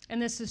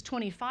 and this is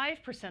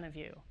 25% of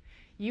you,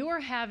 you are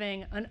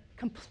having a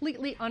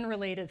completely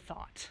unrelated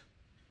thought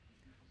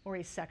or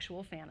a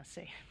sexual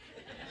fantasy.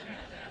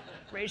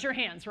 Raise your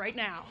hands right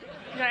now,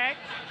 okay?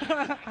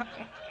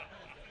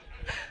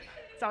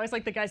 It's always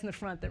like the guys in the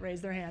front that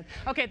raise their hand.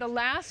 Okay, the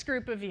last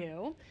group of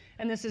you,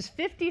 and this is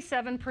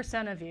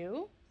 57% of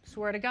you,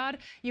 swear to God,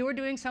 you are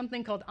doing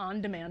something called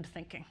on-demand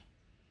thinking.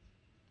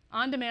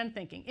 On-demand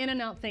thinking, in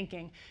and out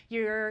thinking.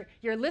 You're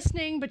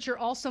listening, but you're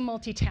also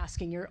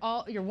multitasking.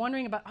 You're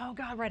wondering about, oh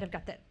God, right, I've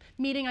got that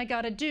meeting I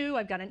gotta do,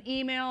 I've got an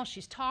email,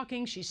 she's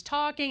talking,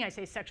 I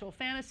say sexual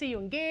fantasy, you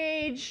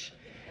engage,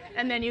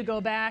 and then you go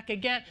back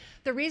again.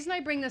 The reason I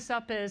bring this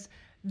up is,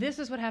 this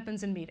is what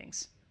happens in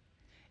meetings.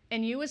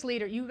 And you as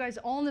leader, you guys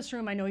all in this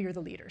room, I know you're the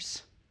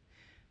leaders.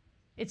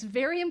 It's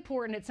very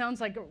important. It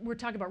sounds like we're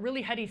talking about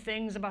really heady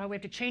things about how we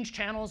have to change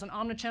channels and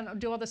Omni-channel,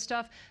 do all this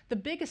stuff. The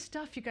biggest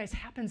stuff, you guys,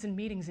 happens in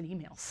meetings and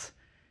emails.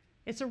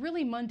 It's a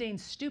really mundane,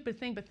 stupid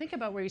thing, but think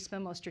about where you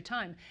spend most of your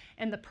time.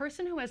 And the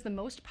person who has the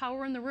most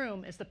power in the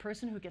room is the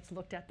person who gets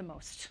looked at the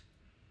most.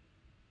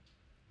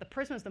 The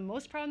person who has the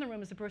most power in the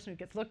room is the person who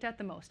gets looked at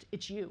the most.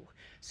 It's you.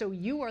 So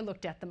you are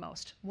looked at the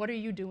most. What are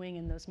you doing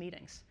in those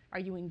meetings? Are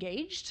you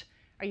engaged?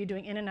 Are you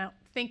doing in and out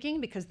thinking?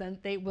 Because then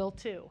they will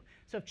too.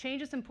 So if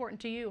change is important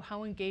to you,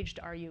 how engaged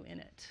are you in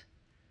it?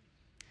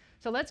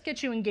 So let's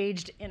get you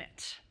engaged in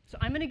it. So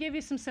I'm going to give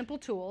you some simple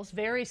tools,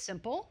 very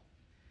simple.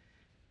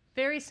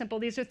 Very simple.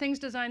 These are things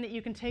designed that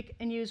you can take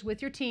and use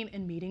with your team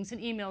in meetings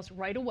and emails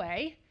right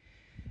away.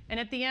 And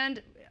at the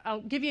end,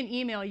 I'll give you an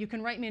email. You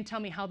can write me and tell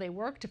me how they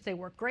worked. If they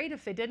worked, great.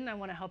 If they didn't, I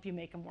want to help you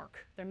make them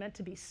work. They're meant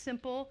to be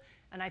simple,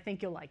 and I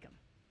think you'll like them.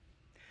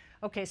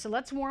 Okay, so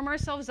let's warm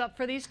ourselves up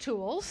for these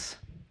tools.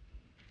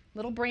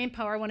 Little brain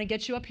power. I want to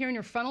get you up here in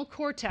your frontal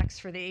cortex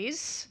for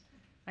these.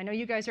 I know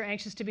you guys are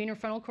anxious to be in your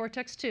frontal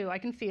cortex too. I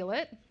can feel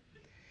it.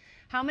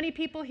 How many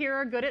people here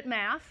are good at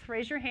math?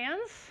 Raise your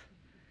hands.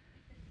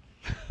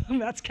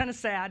 That's kind of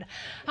sad.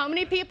 How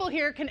many people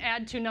here can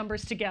add two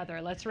numbers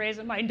together? Let's raise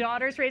it. My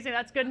daughter's raising.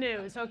 That's good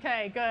news.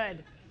 Okay,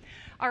 good.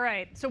 All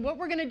right, so what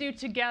we're going to do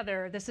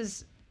together, this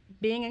is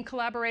being in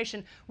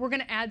collaboration, we're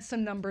going to add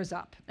some numbers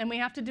up. And we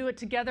have to do it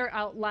together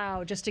out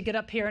loud just to get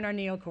up here in our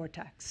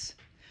neocortex.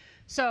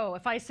 So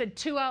if I said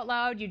 2 out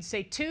loud, you'd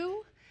say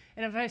 2.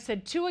 And if I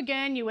said 2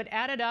 again, you would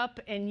add it up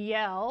and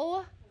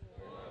yell.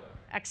 4.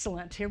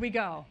 Excellent. Here we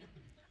go.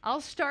 I'll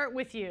start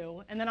with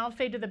you, and then I'll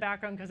fade to the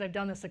background because I've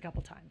done this a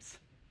couple times.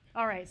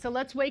 All right, so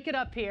let's wake it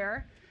up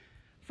here.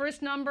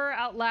 First number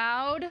out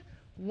loud,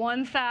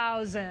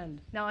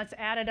 1,000. Now let's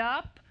add it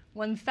up,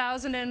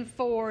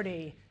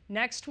 1,040.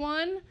 Next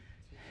one.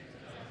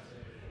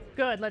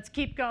 Good, let's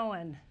keep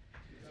going.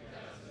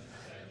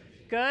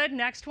 Good,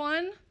 next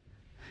one.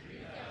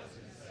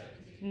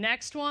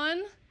 Next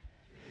one.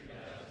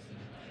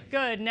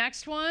 Good,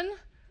 next one.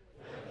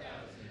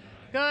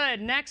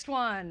 Good, next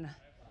one.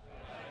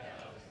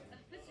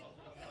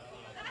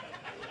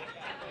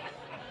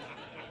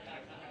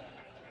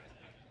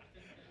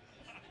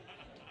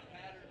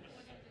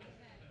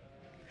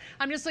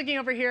 I'm just looking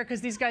over here because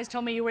these guys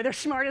told me you were their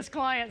smartest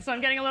clients, so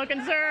I'm getting a little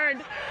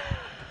concerned.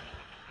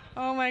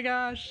 Oh my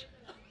gosh.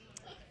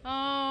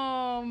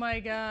 Oh my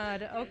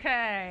God.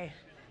 Okay.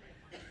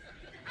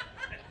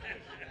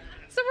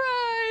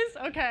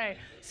 Surprise. Okay.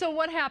 So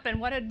what happened?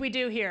 What did we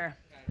do here?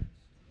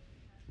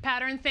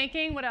 Pattern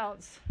thinking. What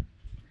else?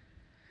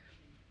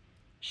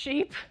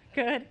 Sheep.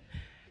 Good.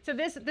 So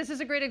this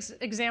is a great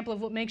example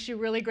of what makes you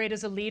really great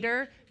as a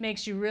leader,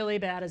 makes you really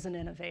bad as an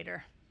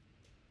innovator.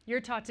 You're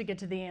taught to get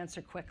to the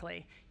answer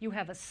quickly. You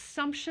have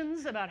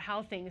assumptions about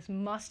how things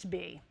must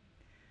be.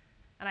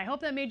 And I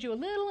hope that made you a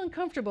little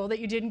uncomfortable that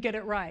you didn't get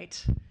it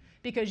right.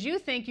 Because you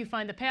think you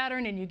find the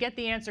pattern and you get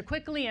the answer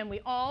quickly and we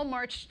all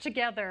march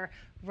together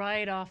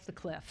right off the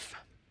cliff.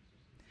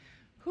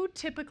 Who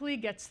typically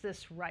gets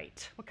this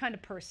right? What kind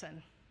of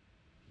person?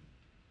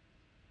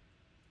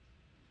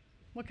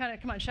 What kind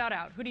of, come on, shout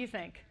out. Who do you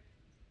think?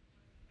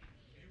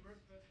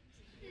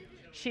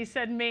 She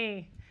said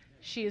me.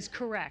 She is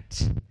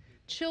correct.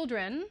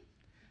 Children,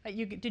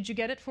 did you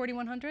get it,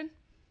 4,100?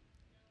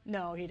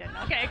 No, he didn't.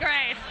 Okay,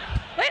 great.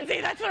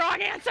 Lindsay, that's the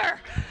wrong answer.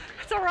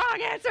 That's the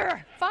wrong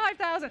answer.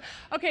 5,000.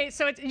 Okay,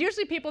 so it's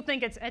usually people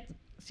think it's,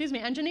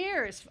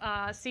 engineers,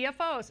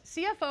 CFOs.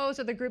 CFOs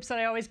are the groups that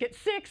I always get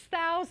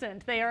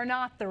 6,000. They are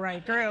not the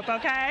right group,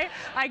 okay?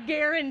 I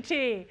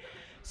guarantee.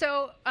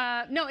 So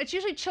no, it's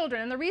usually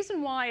children. And the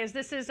reason why is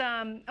this is,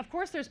 of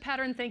course, there's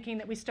pattern thinking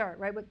that we start,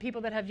 right, with people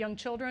that have young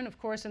children, of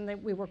course,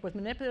 and we work with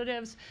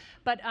manipulatives.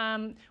 But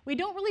we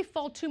don't really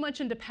fall too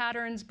much into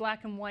patterns,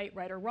 black and white,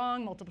 right or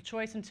wrong, multiple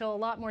choice, until a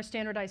lot more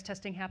standardized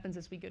testing happens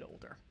as we get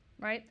older,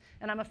 right?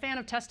 And I'm a fan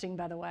of testing,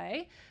 by the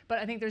way, but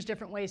I think there's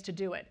different ways to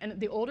do it. And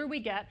the older we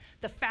get,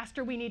 the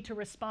faster we need to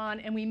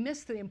respond, and we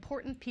miss the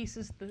important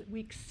pieces, the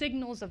weak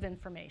signals of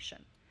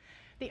information.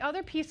 The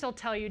other piece I'll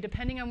tell you,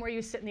 depending on where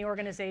you sit in the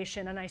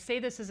organization, and I say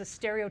this as a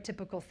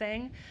stereotypical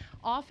thing,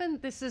 often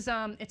this is,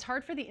 it's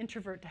hard for the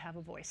introvert to have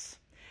a voice.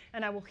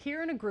 And I will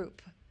hear in a group,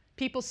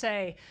 people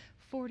say,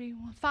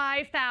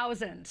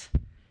 5,000,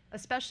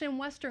 especially in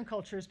Western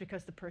cultures,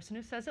 because the person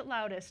who says it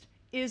loudest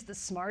is the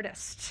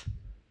smartest.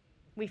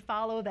 We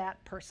follow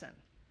that person.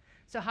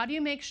 So how do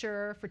you make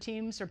sure for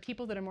teams or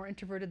people that are more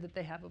introverted that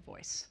they have a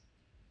voice?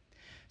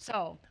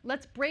 So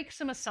let's break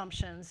some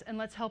assumptions and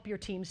let's help your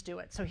teams do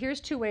it. So here's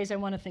 2 ways I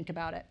want to think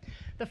about it.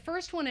 The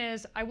first one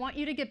is I want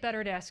you to get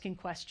better at asking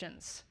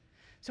questions.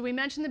 So we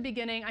mentioned in the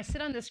beginning, I sit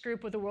on this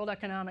group with the World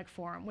Economic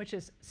Forum, which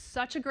is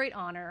such a great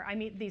honor. I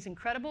meet these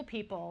incredible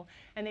people,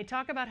 and they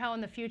talk about how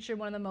in the future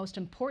one of the most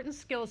important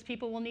skills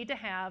people will need to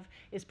have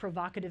is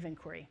provocative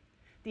inquiry,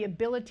 the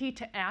ability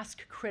to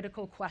ask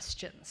critical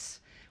questions.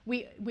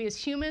 We as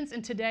humans,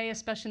 and today,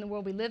 especially in the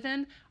world we live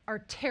in, are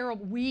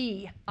terrible.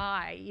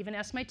 I even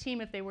asked my team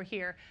if they were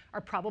here,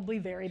 are probably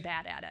very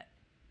bad at it.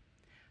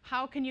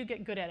 How can you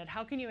get good at it?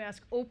 How can you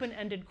ask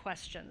open-ended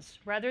questions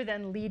rather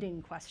than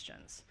leading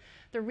questions?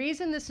 The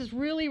reason this is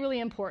really, really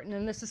important,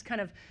 and this is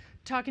kind of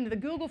talking to the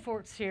Google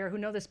folks here who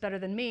know this better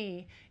than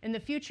me, in the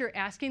future,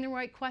 asking the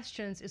right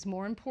questions is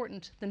more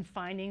important than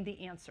finding the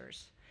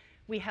answers.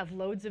 We have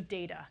loads of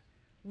data,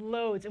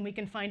 loads, and we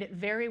can find it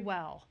very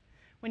well.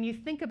 When you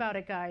think about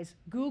it, guys,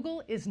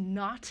 Google is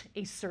not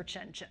a search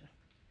engine.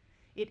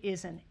 It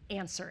is an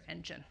answer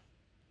engine.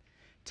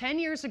 10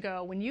 years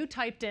ago, when you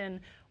typed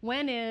in,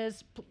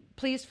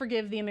 please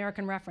forgive the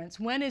American reference,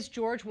 when is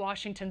George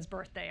Washington's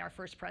birthday, our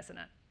first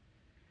president?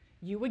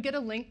 You would get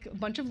a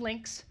bunch of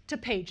links to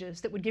pages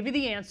that would give you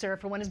the answer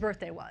for when his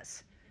birthday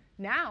was.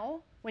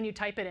 Now, when you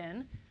type it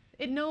in,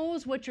 it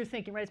knows what you're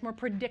thinking, right? It's more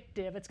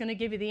predictive. It's going to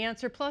give you the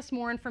answer plus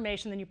more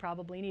information than you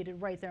probably needed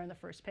right there on the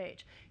first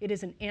page. It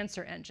is an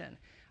answer engine.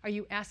 Are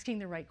you asking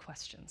the right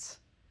questions?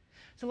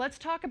 So let's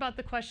talk about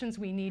the questions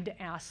we need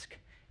to ask,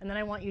 and then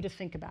I want you to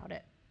think about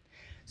it.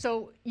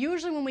 So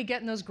usually when we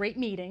get in those great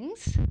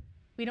meetings,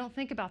 we don't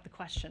think about the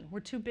question. We're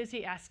too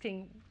busy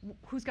asking,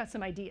 who's got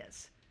some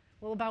ideas?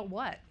 Well, about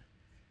what?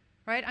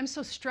 Right? I'm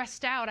so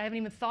stressed out, I haven't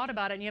even thought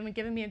about it, and you haven't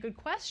given me a good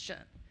question.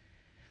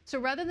 So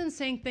rather than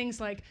saying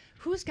things like,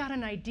 who's got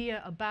an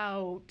idea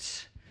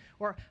about,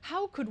 or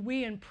how could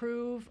we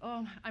improve?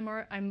 Oh,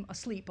 I'm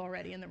asleep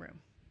already in the room.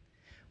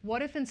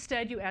 What if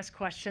instead you ask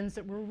questions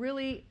that were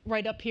really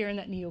right up here in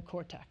that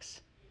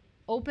neocortex,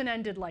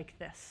 open-ended like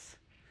this?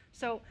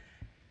 So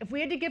if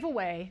we had to give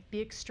away,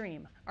 be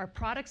extreme, our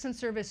products and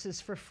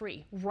services for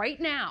free right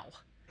now,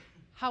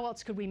 how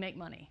else could we make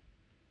money?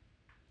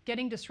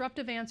 Getting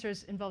disruptive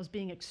answers involves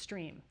being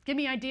extreme. Give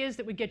me ideas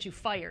that would get you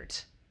fired.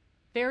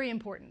 Very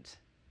important.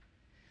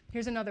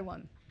 Here's another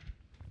one.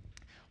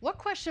 What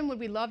question would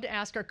we love to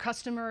ask our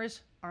customers,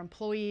 our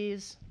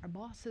employees, our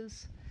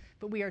bosses,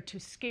 but we are too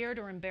scared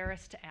or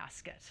embarrassed to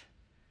ask it?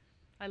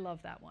 I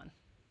love that one.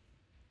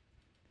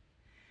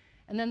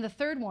 And then the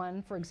third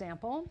one, for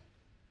example,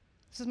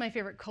 this is my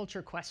favorite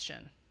culture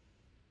question.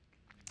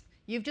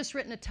 You've just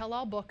written a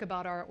tell-all book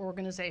about our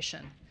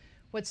organization.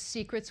 What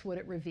secrets would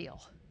it reveal?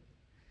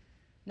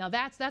 Now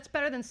that's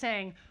better than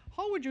saying,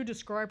 how would you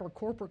describe our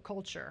corporate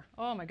culture?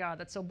 Oh my God,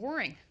 that's so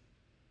boring.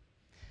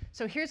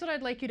 So here's what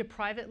I'd like you to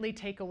privately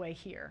take away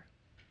here.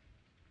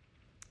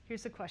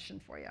 Here's the question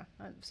for you.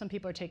 Some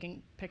people are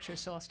taking pictures,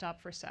 so I'll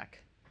stop for a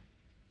sec.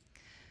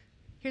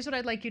 Here's what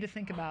I'd like you to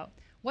think about.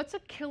 What's a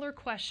killer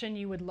question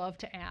you would love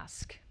to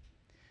ask?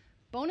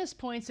 Bonus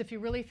points if you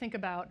really think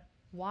about,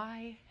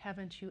 why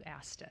haven't you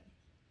asked it?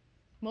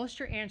 Most of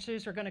your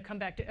answers are going to come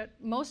back to,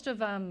 most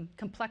of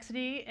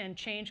complexity and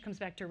change comes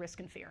back to risk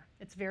and fear.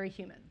 It's very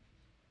human.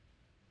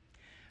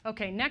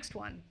 Okay, next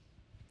one.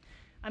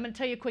 I'm going to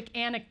tell you a quick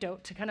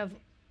anecdote to kind of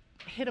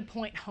hit a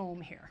point home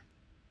here.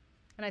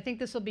 And I think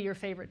this will be your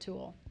favorite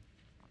tool.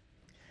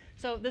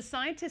 So the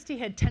scientist, he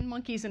had 10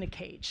 monkeys in a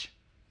cage.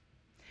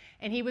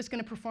 And he was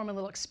going to perform a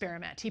little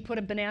experiment. He put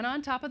a banana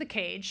on top of the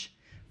cage.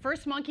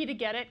 First monkey to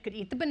get it could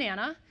eat the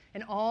banana,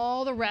 and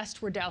all the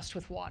rest were doused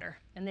with water.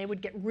 And they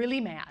would get really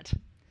mad.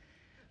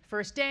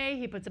 First day,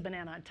 he puts a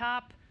banana on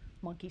top.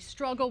 Monkeys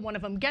struggle. One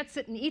of them gets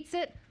it and eats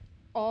it.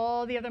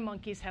 All the other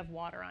monkeys have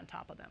water on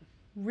top of them.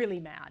 Really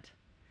mad.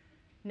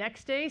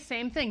 Next day,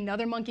 same thing.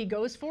 Another monkey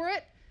goes for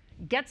it,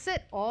 gets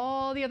it,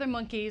 all the other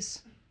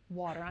monkeys,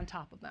 water on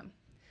top of them.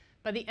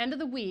 By the end of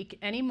the week,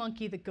 any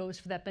monkey that goes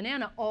for that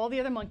banana, all the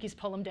other monkeys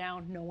pull them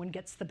down. No one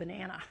gets the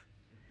banana.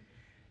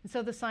 And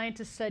so the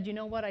scientist said, you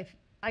know what,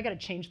 I got to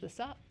change this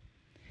up.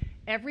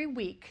 Every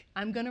week,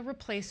 I'm going to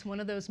replace one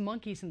of those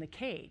monkeys in the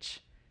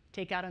cage.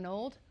 Take out an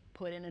old,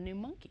 put in a new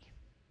monkey.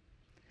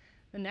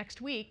 The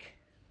next week,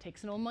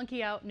 takes an old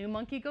monkey out, new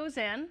monkey goes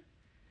in.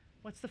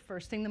 What's the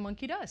first thing the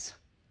monkey does?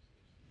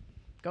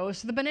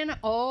 Goes to the banana,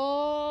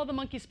 all the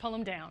monkeys pull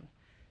him down.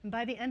 And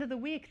by the end of the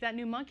week, that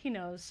new monkey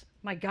knows,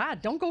 my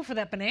God, don't go for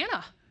that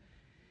banana.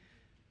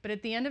 But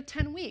at the end of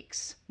 10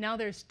 weeks, now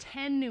there's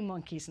 10 new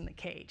monkeys in the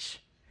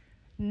cage.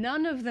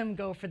 None of them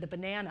go for the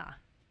banana.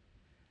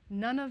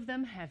 None of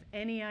them have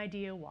any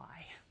idea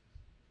why.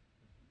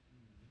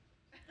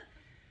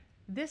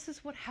 This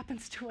is what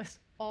happens to us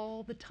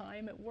all the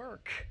time at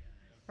work,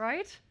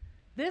 right?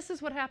 This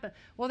is what happened.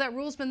 Well, that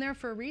rule's been there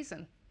for a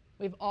reason.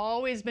 We've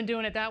always been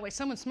doing it that way.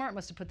 Someone smart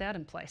must have put that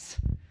in place.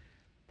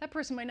 That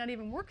person might not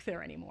even work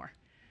there anymore.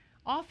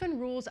 Often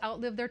rules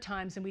outlive their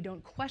times and we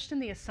don't question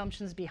the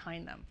assumptions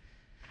behind them.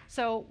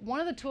 So one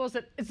of the tools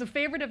that is the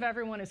favorite of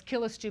everyone is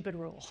kill a stupid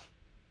rule.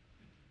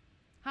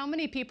 How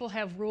many people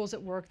have rules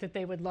at work that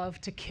they would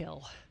love to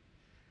kill?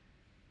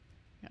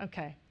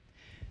 Okay.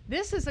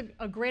 This is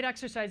a great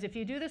exercise. If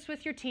you do this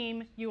with your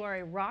team, you are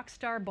a rock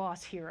star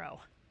boss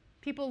hero.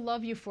 People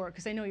love you for it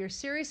because they know you're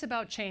serious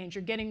about change.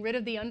 You're getting rid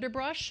of the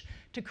underbrush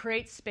to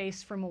create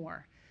space for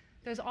more.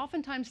 There's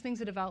oftentimes things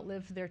that have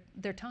outlived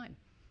their time.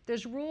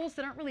 There's rules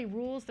that aren't really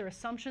rules, they're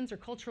assumptions or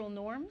cultural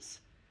norms.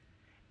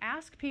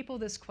 Ask people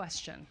this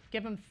question.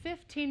 Give them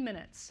 15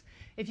 minutes.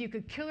 If you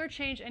could kill or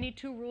change any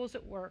 2 rules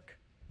at work,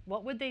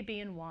 what would they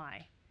be and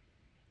why?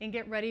 And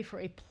get ready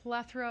for a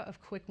plethora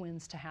of quick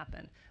wins to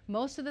happen.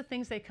 Most of the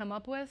things they come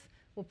up with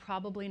will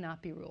probably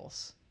not be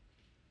rules.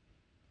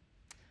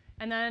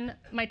 And then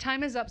my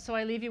time is up, so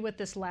I leave you with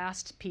this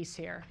last piece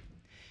here.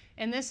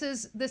 And this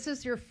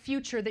is your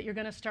future that you're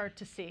going to start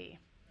to see.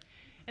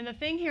 And the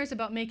thing here is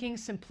about making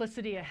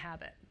simplicity a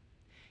habit.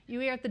 You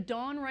are at the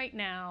dawn right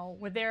now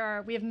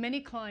where we have many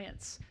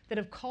clients that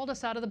have called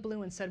us out of the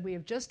blue and said, we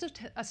have just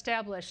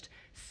established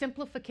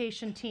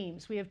simplification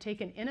teams. We have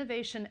taken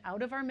innovation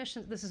out of our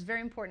mission, this is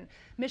very important,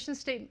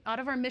 out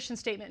of our mission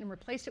statement and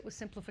replaced it with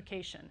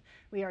simplification.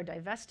 We are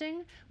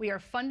divesting, we are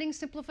funding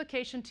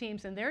simplification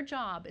teams, and their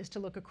job is to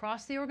look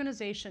across the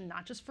organization,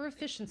 not just for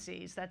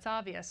efficiencies, that's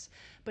obvious,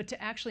 but to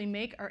actually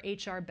make our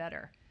HR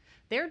better.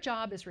 Their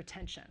job is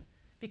retention.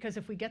 Because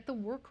if we get the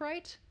work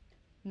right,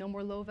 no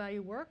more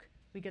low-value work,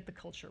 we get the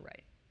culture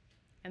right.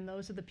 And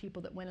those are the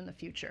people that win in the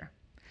future.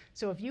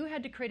 So if you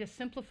had to create a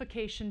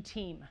simplification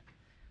team,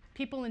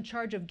 people in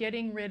charge of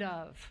getting rid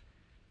of,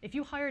 if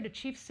you hired a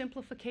chief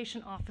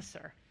simplification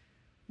officer,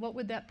 what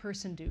would that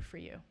person do for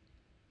you?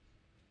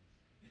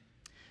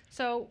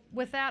 So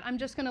with that, I'm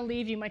just going to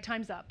leave you. My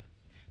time's up.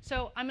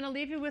 So I'm going to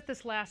leave you with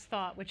this last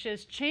thought, which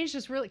is change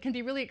can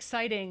be really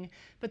exciting,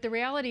 but the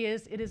reality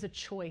is it is a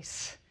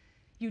choice.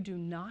 You do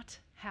not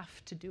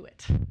have to do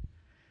it.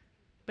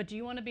 But do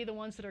you want to be the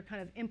ones that are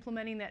kind of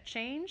implementing that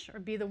change or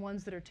be the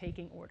ones that are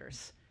taking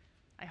orders?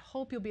 I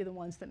hope you'll be the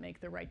ones that make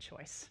the right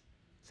choice.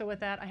 So with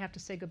that, I have to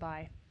say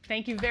goodbye.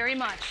 Thank you very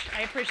much.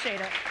 I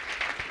appreciate it.